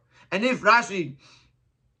more. And if Rashi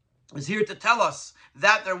is here to tell us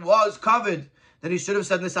that there was kavod, then he should have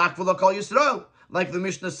said Nisach v'lo kol Yisrael, like the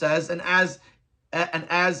Mishnah says, and as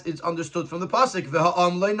it's understood from the pasuk,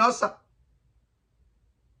 v'ha'am lo nasa.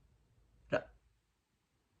 So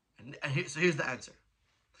here's the answer.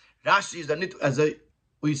 Rashi is nicht as a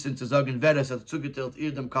uisen to sagen veres as zugeteilt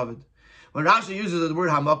irdem kavod. When Rashi uses the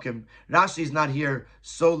word hamokim, Rashi is not here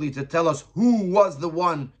solely to tell us who was the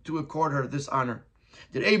one to accord her this honor.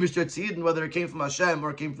 Did Eibusher tziyidin, whether it came from Hashem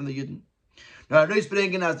or it came from the Yidden? Now, as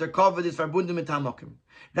their kavod is verbunden mit hamokim.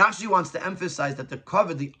 Rashi wants to emphasize that the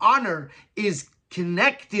kavod, the honor, is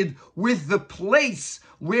connected with the place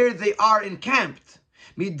where they are encamped.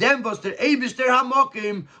 Mit dem was der Eibusher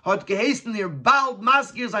Hamokim hat geheißen hier bald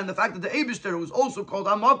maskir sein, the fact that the Eibusher, who is also called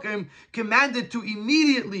Hamokim, commanded to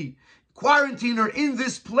immediately quarantine her in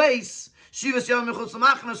this place, Shivas Yom Mechutz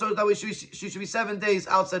Lamachane, so that she should be 7 days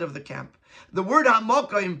outside of the camp. The word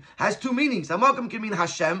Hamokim has 2 meanings. Hamokim can mean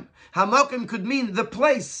Hashem. Hamokim could mean the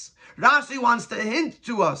place. Rashi wants to hint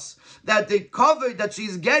to us that the kavod that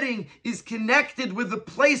she's getting is connected with the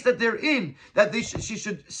place that they're in, that she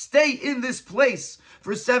should stay in this place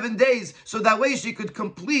for 7 days, so that way she could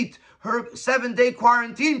complete her 7-day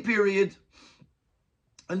quarantine period.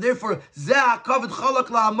 And therefore, Zeh kavod chalak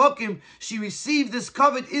la'hamokim, she received this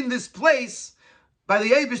kavod in this place by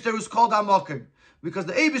the Eibusher, who's called Hamokim, because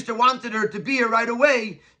the Eibusher wanted her to be here right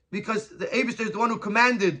away, because the Eibusher is the one who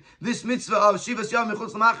commanded this mitzvah of Shivas Yom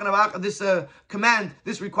Mechutz Lamachane, this command,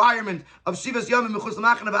 this requirement of Shivas Yom Mechutz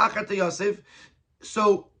Lamachane v'achat Yosef.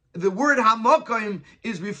 So the word Hamokim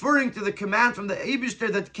is referring to the command from the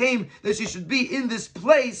Eibusher that came, that she should be in this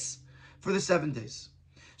place for the 7 days.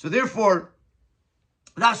 So therefore,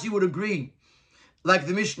 Rashi would agree, like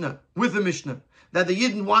the Mishnah, with the Mishnah, that the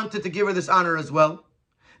Yidden wanted to give her this honor as well.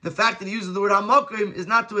 The fact that he uses the word Hamakim is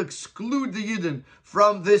not to exclude the Yidden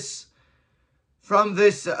from this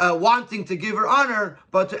wanting to give her honor,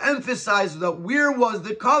 but to emphasize that where was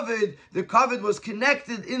the kavod? The kavod was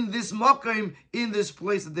connected in this makom, in this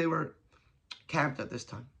place that they were camped at this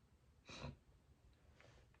time.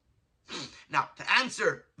 Now, to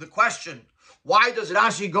answer the question, why does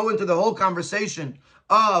Rashi go into the whole conversation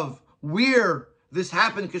of where this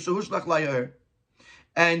happened,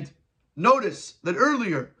 and notice that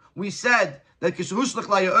earlier we said that is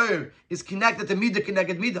connected to Midah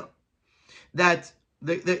connected Midah. That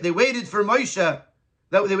they waited for Moshe,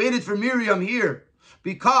 that they waited for Miriam here,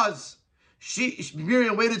 because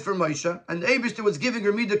Miriam waited for Moshe, and the Eibishter was giving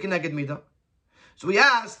her Midah connected Midah. So we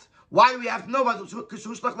asked, why do we have to know about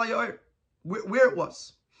where it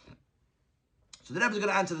was? So the Rebbe is going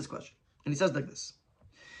to answer this question, and he says like this: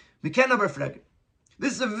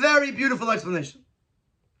 this is a very beautiful explanation.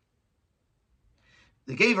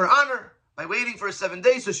 They gave her honor by waiting for 7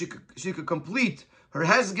 days so she could complete her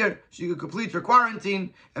hezger, she could complete her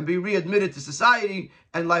quarantine and be readmitted to society,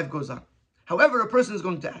 and life goes on. However, a person is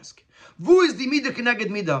going to ask, Wo is die Midah keneged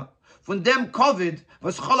Midah von dem Covid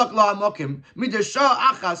was cholak la amokim midah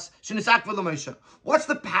shah achas shenisak v'lamosha? What's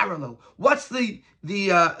the parallel? What's the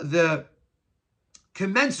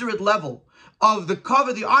commensurate level of the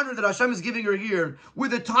cover, the honor that Hashem is giving her here,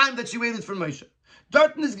 with the time that she waited for Moshe?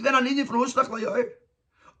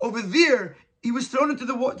 Over there, he was thrown into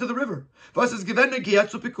the river, which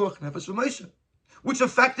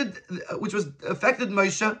was affected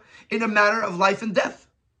Moshe in a matter of life and death.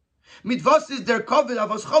 Mitwas is their covet of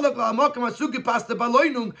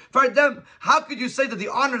for them. How could you say that the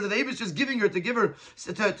honor that the Eibush is giving her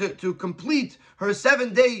to complete her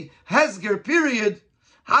 7-day hezger period,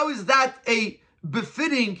 how is that a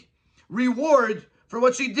befitting reward for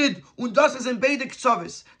what she did? Und das ist in beide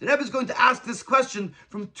Kshavis. The Rebbe is going to ask this question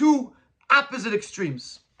from two opposite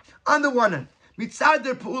extremes. On the one hand, mitzad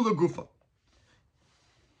der pe'ula gufa.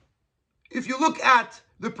 If you look at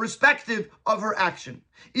the perspective of her action,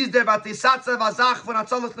 is there vatisatza vazach von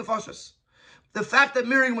atzalas nefashos? The fact that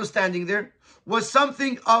Miriam was standing there was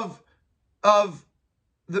something of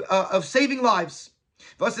saving lives.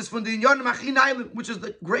 Which is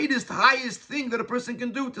the greatest, highest thing that a person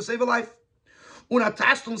can do to save a life. And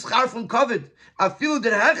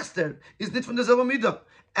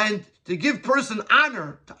to give person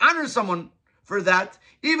honor, to honor someone for that,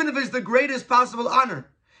 even if it's the greatest possible honor,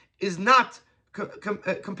 is not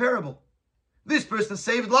comparable. This person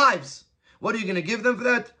saved lives. What are you going to give them for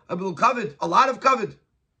that? A little kavod, a lot of kavod.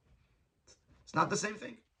 It's not the same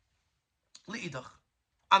thing. Li'idach.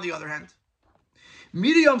 On the other hand,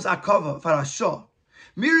 Miriam's akava farashah,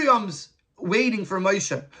 Miriam's waiting for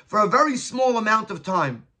Moshe for a very small amount of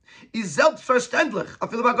time, is selbstverständlich. I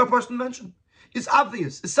feel about God person mentioned. It's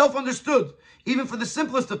obvious. It's self-understood, even for the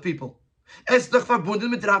simplest of people. It's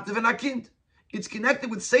connected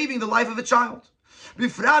with saving the life of a child.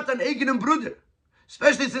 Bifrat an eigenen Bruder,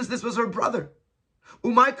 especially since this was her brother.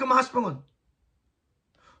 Umaykum Haspalan.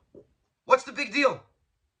 What's the big deal?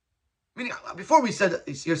 Meaning, before we said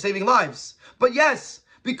you're saving lives. But yes,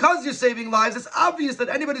 because you're saving lives, it's obvious that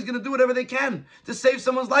anybody's going to do whatever they can to save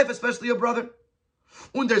someone's life, especially a brother.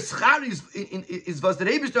 Und der Schar is was der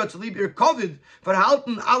Eibishter zu lieb ihr Covid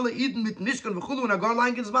verhalten alle Iden mit Mishkan v'chulu und agar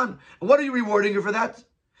Lankensman. And what are you rewarding her for that?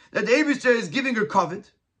 That the Eibishter is giving her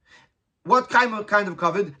Covid. What kind of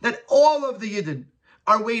Covid? That all of the Yidden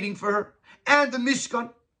are waiting for her, and the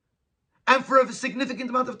Mishkan, and for a significant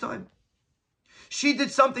amount of time. She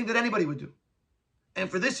did something that anybody would do. And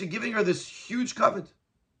for this, you're giving her this huge kavod.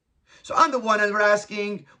 So on the one hand, we're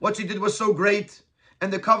asking what she did was so great,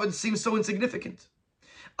 and the kavod seems so insignificant.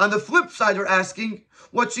 On the flip side, we're asking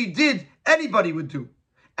what she did, anybody would do.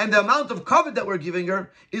 And the amount of kavod that we're giving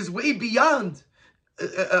her is way beyond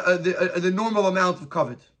the normal amount of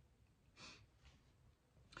kavod.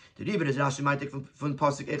 The Rebbe is Rashi might take from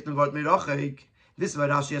Pasuk echt and word merachik. This is why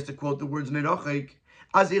Rashi has to quote the words merachik.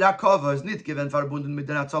 As Irakova is not given verbunden mit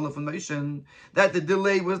der Hatzalah von Moshe, that the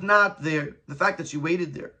delay was not there. The fact that she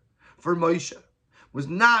waited there for Moshe was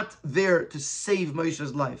not there to save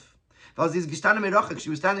Moshe's life. She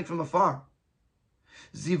was standing from afar.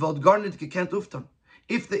 If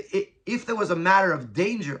there was a matter of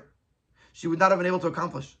danger, she would not have been able to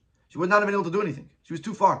accomplish. She would not have been able to do anything. She was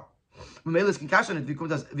too far.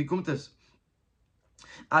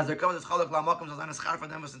 As there comes Chelek la'makom zazan eschar for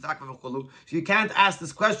them v'sentak v'chulu. So you can't ask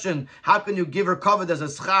this question. How can you give her kavod as a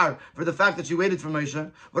schar for the fact that she waited for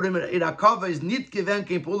Moshe?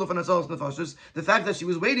 The fact that she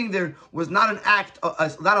was waiting there was not an act,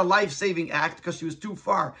 not a life-saving act, because she was too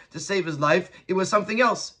far to save his life. It was something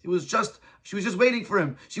else. She was just waiting for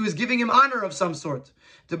him. She was giving him honor of some sort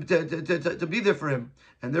to be there for him,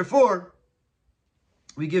 and therefore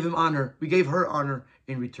we give him honor. We gave her honor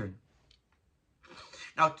in return.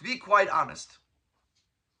 Now, to be quite honest,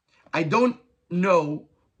 I don't know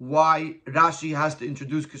why Rashi has to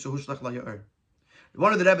introduce Kishuhushlach Laya'er.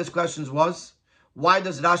 One of the Rebbe's questions was, why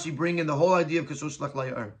does Rashi bring in the whole idea of Kishuhushlach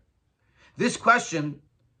Laya'er? This question,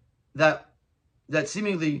 that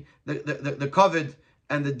seemingly the kavod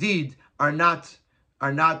and the deed are not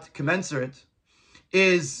commensurate,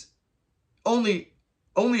 is only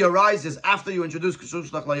arises after you introduce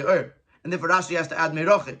Kishuhushlach Laya'er, and therefore Rashi has to add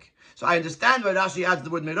Merochik. So I understand why Rashi adds the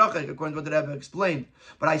word Merochik, according to what the Rebbe explained.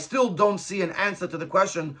 But I still don't see an answer to the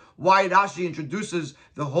question why Rashi introduces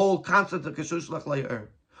the whole concept of Kishuhushlach Laya'er.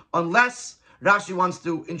 Unless Rashi wants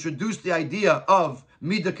to introduce the idea of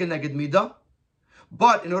Midah Keneged Midah.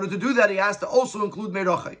 But in order to do that, he has to also include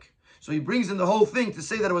Merochik. So he brings in the whole thing to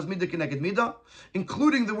say that it was Midah Keneged Midah,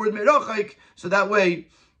 including the word Merochik, so that way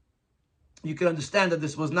you can understand that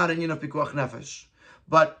this was not an yin of Pikuach Nefesh.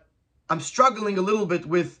 But I'm struggling a little bit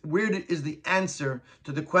with where is the answer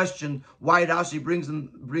to the question why Rashi brings in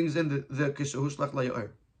the Kishuhushlach Laya'er.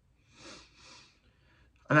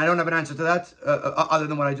 And I don't have an answer to that other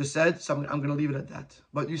than what I just said, so I'm going to leave it at that.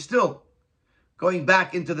 But you still, going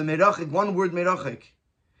back into the Merachik, one word Merachik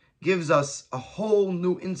gives us a whole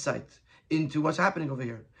new insight into what's happening over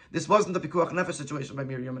here. This wasn't the Pikuach Nefesh situation by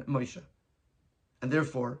Miriam and Moshe. And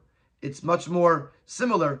therefore, it's much more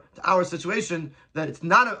similar to our situation, that it's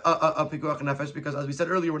not a Pikuach Nefesh, because as we said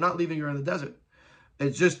earlier, we're not leaving her in the desert.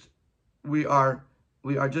 It's just, we are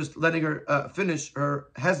just letting her finish her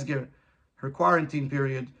Hezger, her quarantine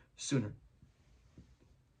period, sooner.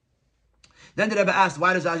 Then the Rebbe asked,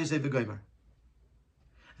 why does Rashi say V'goymer?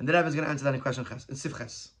 And the Rebbe is going to answer that in question Ches, in Sif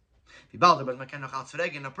Ches. A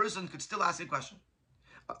person could still ask a question.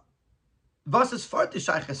 Was ist vor die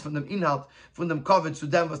Scheiches von dem Inhalt von dem Kavod zu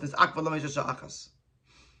dem, was ist Akva Lamesha Sha'achas?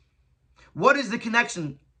 What is the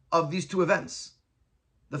connection of these two events?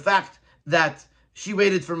 The fact that she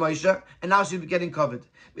waited for Moshe, and now she's getting Kavod.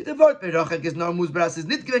 The word Merachik is no Muzbras, is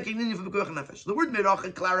nicht gewinnt gegen for Pikuach Nefesh. The word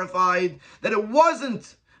Merachik clarified that it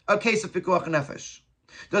wasn't a case of Pikuach Nefesh.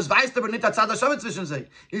 Das weiß aber nicht, zwischen sie.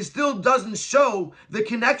 It still doesn't show the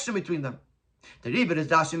connection between them. The Rebbe is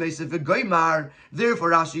Rashi Meisa V'goymar.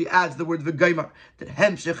 Therefore, Rashi adds the word V'goymar. That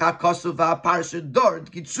Hemshech HaKosuv HaParsha Dor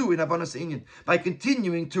Kitzu in Avanas Inyan. By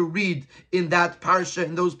continuing to read in that parsha,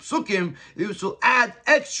 in those psukim, this will add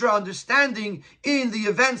extra understanding in the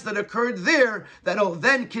events that occurred there, that will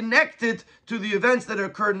then connect it to the events that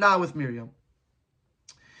occurred now with Miriam.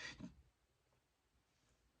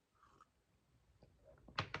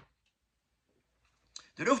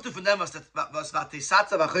 What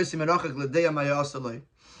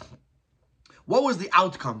was the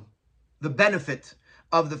outcome, the benefit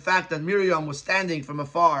of the fact that Miriam was standing from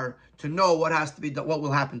afar to know what has to be done, what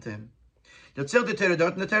will happen to him? The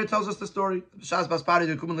Torah tells us the story.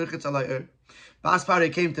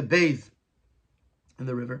 Baspari came to bathe in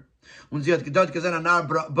the river.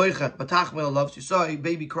 She saw a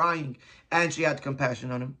baby crying, and she had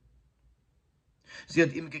compassion on him. She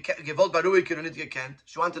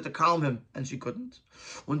wanted to calm him, and she couldn't.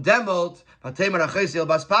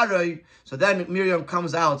 So then Miriam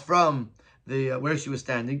comes out from the where she was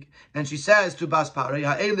standing, and she says to Baspari,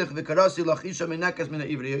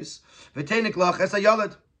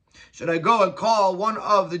 should I go and call one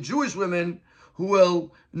of the Jewish women who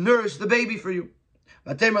will nurse the baby for you?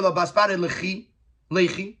 So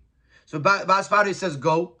Baspari says,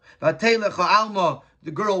 go. The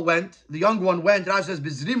girl went, the young one went, Rashi says,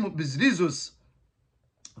 bizrizus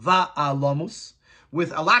va'alamus,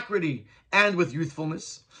 with alacrity and with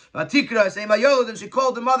youthfulness. And she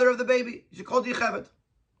called the mother of the baby. She called Yechevet.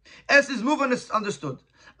 Es is moving understood.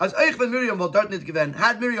 As Eich ben Miriam will dort nicht gewesen,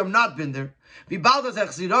 had Miriam not been there, since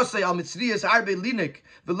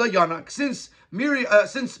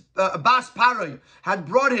Bas Paroi had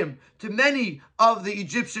brought him to many of the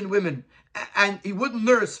Egyptian women, and he wouldn't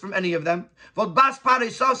nurse from any of them.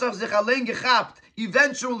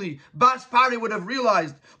 Eventually, Bas Pari would have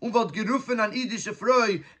realized and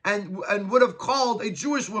would have called a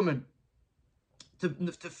Jewish woman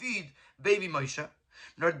to feed baby Moshe.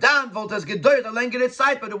 But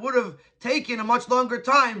it would have taken a much longer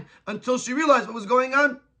time until she realized what was going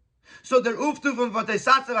on. So the uftufum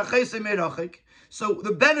v'teisatzer achese merachik. So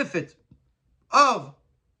the benefit of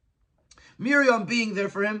Miriam being there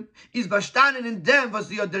for him is bashtanen in dem was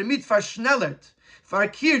die damit verschnellert,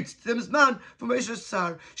 verkehrt dem Zman von Moshe's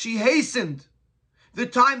Tsar. She hastened the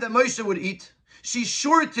time that Moshe would eat. She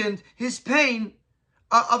shortened his pain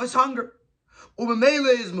of his hunger.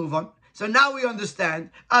 Umemele is move on. So now we understand,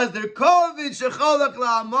 as the kovid shecholak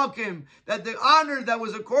la'amakim, that the honor that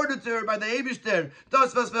was accorded to her by the Eibishter,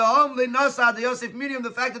 das was ve'om le'nasa de Yosef Miriam,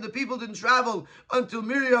 the fact that the people didn't travel until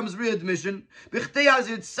Miriam's readmission, bichtei az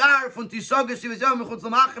yitzar von tisoge she was yom mechutz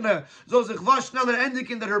l'machne, so sich was schneller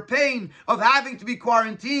endigen that her pain of having to be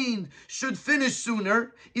quarantined should finish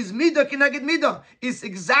sooner, is midah kineged midah, is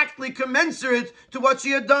exactly commensurate to what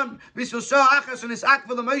she had done. Bishvil shah achas and is'ak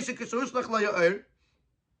v'lamoshe k'shushlich la'ya'er,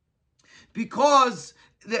 because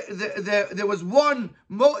there was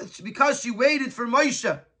because she waited for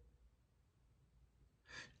Moshe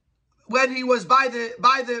when he was by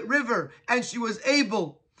the river, and she was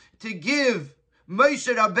able to give Moshe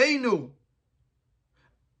Rabbeinu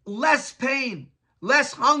less pain,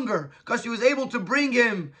 less hunger, because she was able to bring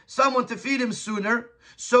him someone to feed him sooner.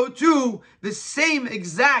 So too, the same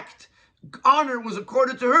exact honor was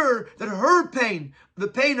accorded to her, that her pain, the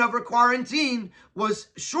pain of her quarantine, was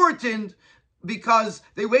shortened because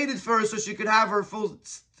they waited for her so she could have her full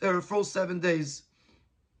 7 days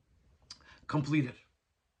completed.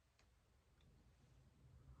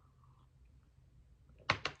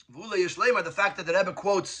 The fact that the Rebbe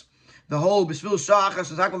quotes the whole Bishvil Shach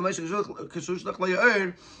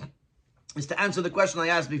is to answer the question I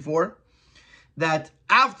asked before, that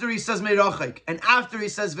after he says Meirachik and after he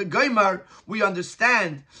says V'goymar, we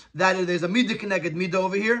understand that there's a midah keneged midah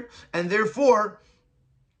over here, and therefore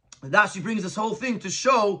Rashi brings this whole thing to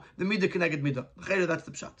show the midah keneged midah. That's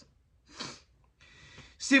the pshat.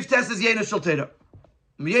 Sif Tes is Yena Shel Teira.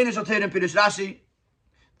 Yena Shel Teira in Pirush Rashi,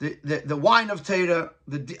 the wine of Teira,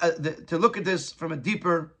 to look at this from a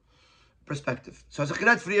deeper perspective. So as ich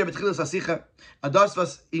geredet früher betchilas asicha, das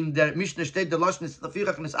was in der Mishnah steht, der Lashon ist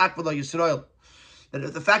lafichach and is akvela Yisrael.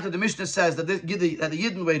 That the fact that the Mishnah says that the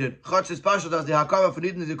Yidden waited, Chotz is Pashat as the Hakava for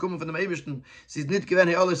Yidden is coming from the Eibishten, she's nit given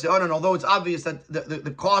he alles and although it's obvious that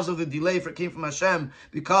the cause of the delay came from Hashem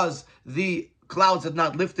because the clouds had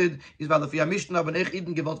not lifted, is weil the Mishnah ben ech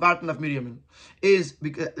Yidden gewollt warten auf Miriam. Is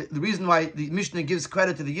because the reason why the Mishnah gives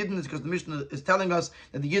credit to the Yidden is because the Mishnah is telling us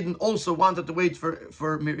that the Yidden also wanted to wait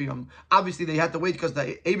for Miriam. Obviously they had to wait because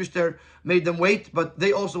the Eibishter made them wait, but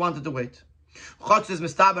they also wanted to wait. Chotz is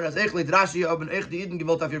mistaber as echlit Rashi oben ech the Yidden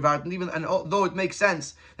gewollt auf ihr warten, even and although it makes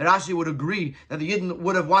sense that Rashi would agree that the Yidden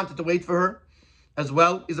would have wanted to wait for her as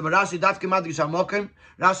well, is about Rashi dafke madgish hamokim.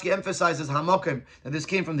 Rashi emphasizes hamokim, that this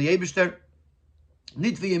came from the Eibishter.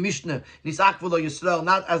 Nit wie Mishnah, Yisrael,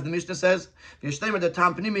 not as the Mishnah says. So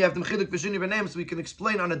we can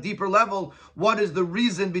explain on a deeper level what is the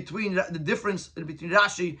reason between the difference between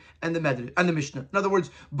Rashi and the Mishnah. In other words,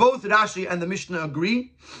 both Rashi and the Mishnah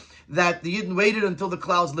agree that the Yidden waited until the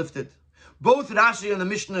clouds lifted. Both Rashi and the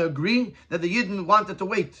Mishnah agree that the Yidden wanted to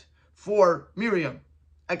wait for Miriam,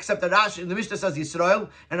 except that Rashi, the Mishnah says Yisrael,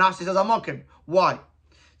 and Rashi says Amokim. Why?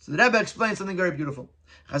 So the Rebbe explains something very beautiful.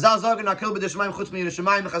 Chazal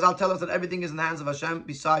tell us that everything is in the hands of Hashem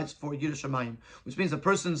besides for Yerushalayim, which means a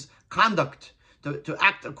person's conduct to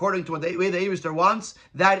act according to the way the Eibishter wants,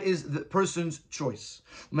 that is the person's choice.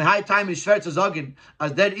 Time is schwer zu sagen,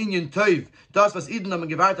 als der Inyan Teuv, das was Eden haben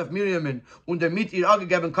gewahrt auf Miriam und damit ihr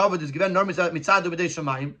angegeben Kavod ist gewähnt nur mit Zadu b'dei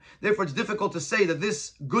Shamayim. Therefore it's difficult to say that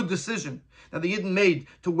this good decision that the Yidden made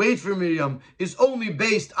to wait for Miriam is only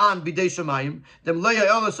based on b'dei Shamayim.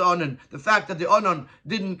 The fact that the Onan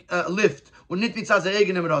didn't lift, and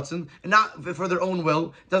not for their own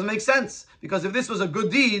will, doesn't make sense. Because if this was a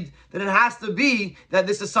good deed, then it has to be that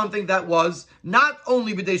this is something that was not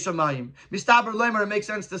only b'dei Shamayim. Mistaber Leimer, it makes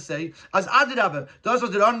sense to say, as Adirabbe, das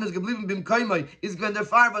was der Onan is geblieben bim Koimai, is when der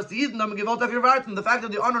Fire was the Yidden haben gewollt auf ihr warten. The fact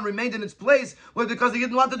that the Onan remained in its place was because the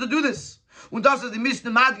Yidden wanted to do this. Und das ist die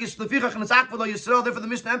Mishnah Madgish Lefichach and Sakvelo Yisrael. Therefore, the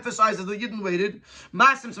Mishnah emphasizes the Yidden waited.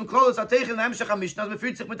 Masim zum Klolos Ateichen Hemshech HaMishnah. Man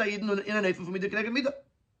fühlt sich mit der Yidden in der Nähe von Midah Keneged Midah.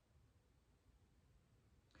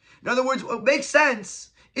 In other words, what makes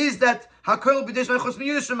sense is that Hakol B'dei Shamayim Chutz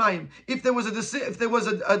Yerushalayim. If there was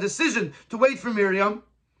a decision to wait for Miriam,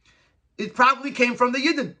 it probably came from the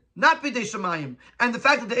Yidden, not B'dei Shamayim. And the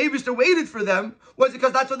fact that the Eibishter waited for them was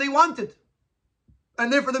because that's what they wanted.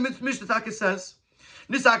 And therefore, the Mishnah Taka says,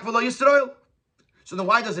 Nisak v'lo Yisrael. So then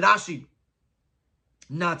why does Rashi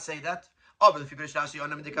not say that? Aber the Fiberish Rashi,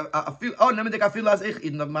 I feel as ich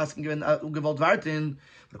Eden of masking gewollt warten.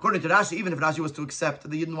 But according to Rashi, even if Rashi was to accept that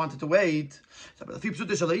the Eden wanted to wait, so the Fiberish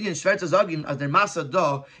Rashi schwer zu sagen, as their Masa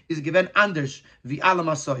da is given anders wie alle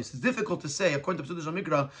Masois. It's difficult to say, according to Psudish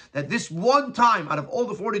Mikra, that this one time out of all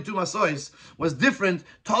the 42 Masois was different,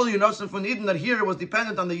 totally nothing from the Eden, that here it was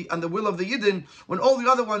dependent on the will of the Eden, when all the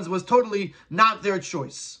other ones was totally not their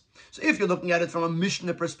choice. So if you're looking at it from a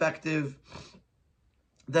Mishnah perspective,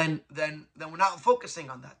 then we're not focusing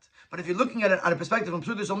on that. But if you're looking at it at a perspective from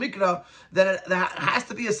Psudish Mikra, then there has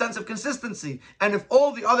to be a sense of consistency. And if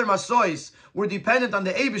all the other Masois were dependent on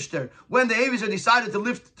the Eibishter, when the Eibishter decided to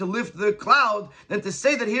lift the cloud, then to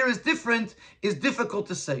say that here is different is difficult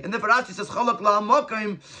to say. And therefore Rashi says, Chelek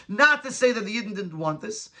la'amokim, not to say that the Yidden didn't want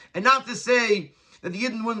this, and not to say that the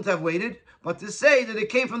Yidden wouldn't have waited, but to say that it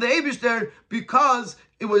came from the Eibishter because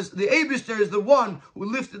it was the Eibishter is the one who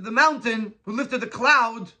lifted the mountain, who lifted the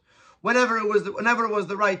cloud, whenever it was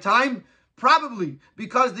the right time, probably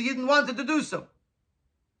because the Yidden wanted to do so.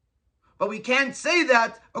 But we can't say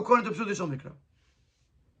that according to Psudish Mikra.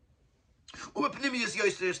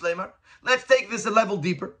 Let's take this a level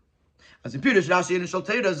deeper. As in Pirish Rashi in Shal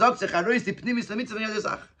Teira,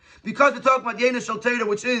 because we're talking about Yena Shal Teira,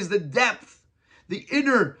 which is the depth, the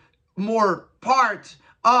inner more part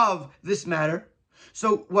of this matter.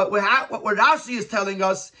 So what Rashi is telling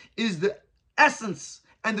us is the essence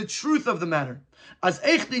and the truth of the matter. As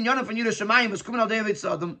even those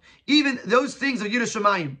things of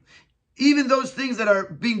Yerushalayim, even those things that are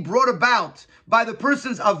being brought about by the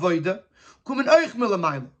person's avodah,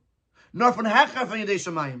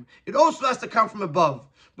 it also has to come from above,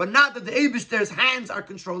 but not that the Eibishter's hands are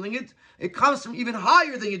controlling it. It comes from even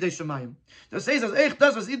higher than Yidei Shamayim. That says,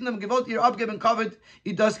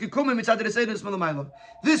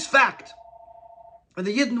 this fact, when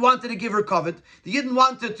the Yidden wanted to give her kavod, the Yidden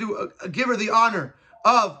wanted to give her the honor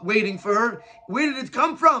of waiting for her. Where did it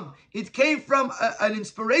come from? It came from an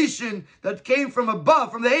inspiration that came from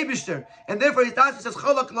above, from the Eibishter. And therefore, it says,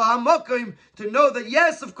 to know that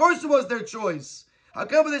yes, of course it was their choice. The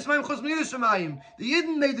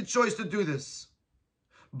Yidden made the choice to do this.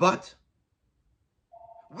 But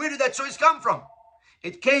where did that choice come from?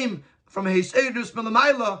 It came from Heiseidus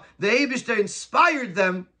Melamayla. The Eibishter inspired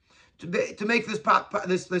them to make this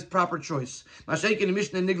proper choice. But the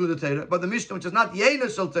Mishnah, which is not Yena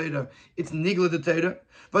Shal Teira, it's Nigla de Teira.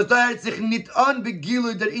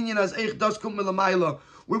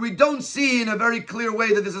 Where we don't see in a very clear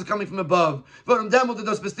way that this is coming from above. Because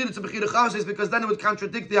then it would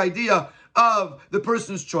contradict the idea of the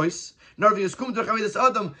person's choice.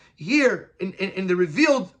 Here, in the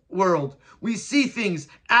revealed world, we see things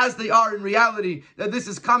as they are in reality, that this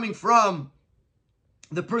is coming from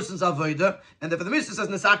the person's avodah, and therefore the Mishnah says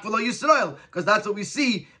Nesak v'lo Yisrael, because that's what we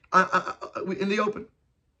see in the open.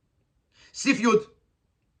 Sif Yud.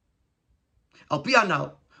 Al pi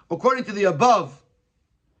anal, according to the above,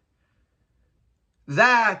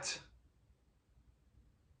 that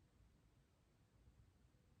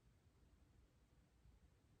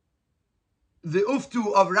the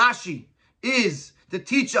uftu of Rashi is to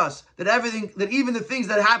teach us that even the things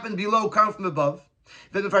that happen below come from above.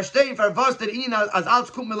 We'll understand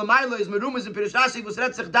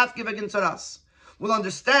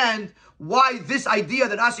why this idea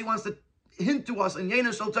that Rashi wants to hint to us in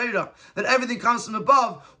Yena Shal Teira, that everything comes from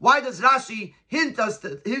above. Why does Rashi hint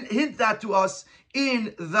that to us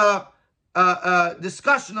in the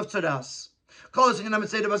discussion of Tzaras? The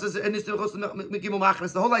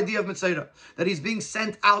whole idea of Mitzvah, that he's being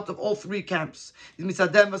sent out of all three camps. Because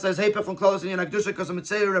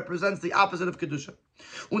Mitzvah represents the opposite of Kedusha.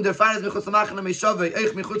 And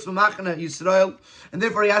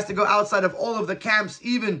therefore he has to go outside of all of the camps,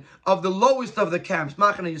 even of the lowest of the camps,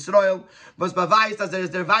 Machane Yisrael,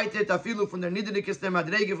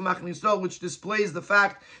 which displays the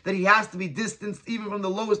fact that he has to be distanced even from the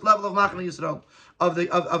lowest level of Machane Yisrael, of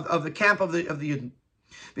the camp of the Yidden.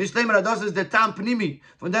 This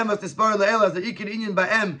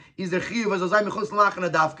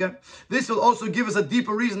will also give us a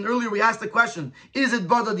deeper reason. Earlier we asked the question, is it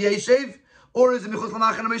Badad Yeshev or is it Michutz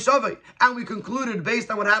L'Machane Meishavei? And we concluded,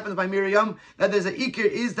 based on what happens by Miriam, that there's an Ikir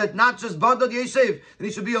is that not just Badad Yeshev, that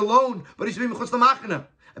he should be alone, but he should be Michutz L'Machane.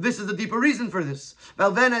 This is the deeper reason for this.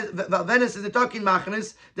 If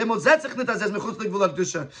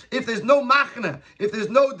there's no machna, if there's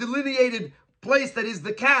no delineated place that is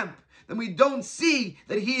the camp, then we don't see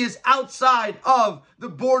that he is outside of the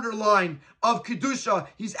borderline of Kedusha.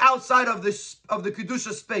 He's outside of the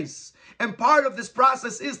Kedusha space. And part of this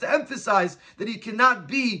process is to emphasize that he cannot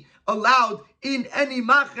be allowed in any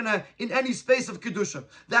machana, in any space of kedusha.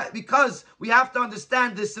 That because we have to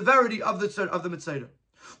understand the severity of the mitzvah.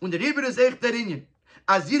 When the Rebbe is echt der Inyan,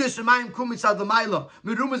 as Yideh Shemayim kum mitzad l'mayla,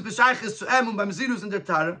 mirumas b'shayches zu em b'am zirus in der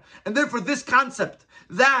Torah, and therefore this concept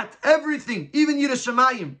that everything, even Yideh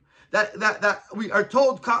Shemayim, that we are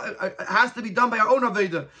told has to be done by our own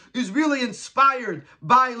Aveda, is really inspired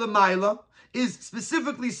by L'mayla, is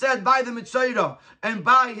specifically said by the Mitzayra and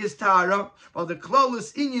by his Tara, while the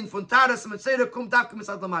Klolis Inyan von Taras Mitzayra kum davka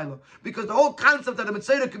mitzad l'mayla, because the whole concept that a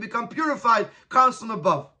Mitzayra can become purified comes from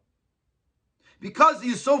above. Because he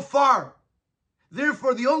is so far,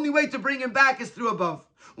 therefore the only way to bring him back is through above.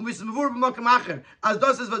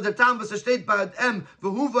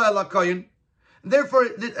 Therefore,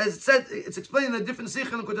 as it said, it's explained in a different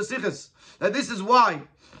sikh and sikhs that this is why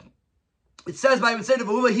it says by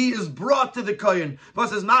Mitzvah he is brought to the kohen,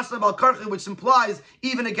 which implies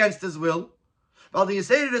even against his will. Because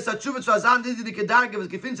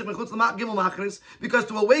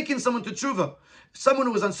to awaken someone to tshuva, someone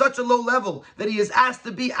who is on such a low level that he is asked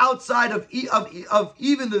to be outside of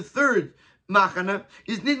even the third machana,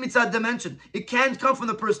 is nit mitzad dimension. It can't come from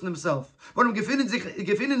the person himself. Because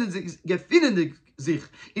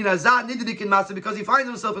he finds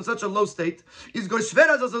himself in such a low state, it's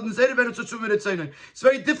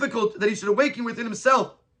very difficult that he should awaken within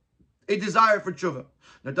himself a desire for tshuva.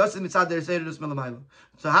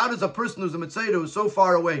 So how does a person who's a mitzayda, who's so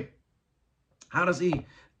far away, how does he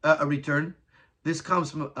return? This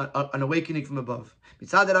comes from an awakening from above.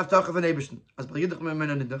 Since the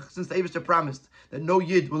Eibishter promised that no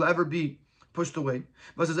Yid will ever be pushed away,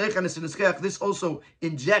 this also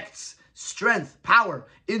injects strength, power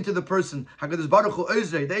into the person. The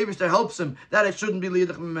Eibishter helps him that it shouldn't be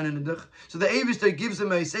liyidach mimenu. So the Eibishter gives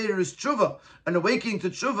him a seiderus tshuva, an awakening to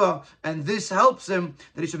tshuva, and this helps him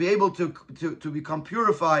that he should be able to become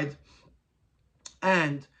purified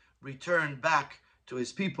and return back to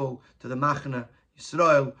his people, to the Machna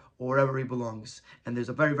Yisrael, or wherever he belongs. And there's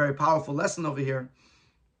a very, very powerful lesson over here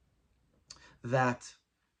that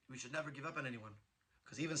we should never give up on anyone.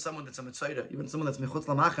 Because even someone that's a mitzayda, even someone that's mechutz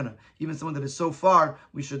lamachana, even someone that is so far,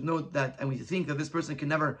 we should know that, and we think that this person can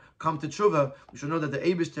never come to tshuva, we should know that the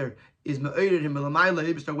Eibishter is me'ored him, Melamayla,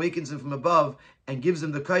 Eibishter awakens him from above and gives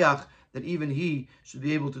him the kayach that even he should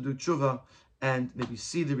be able to do tshuva and maybe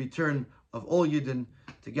see the return of all Yidden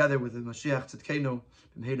together with the Mashiach Tzidkenu,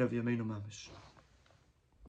 B'mheira v'yameinu mamish.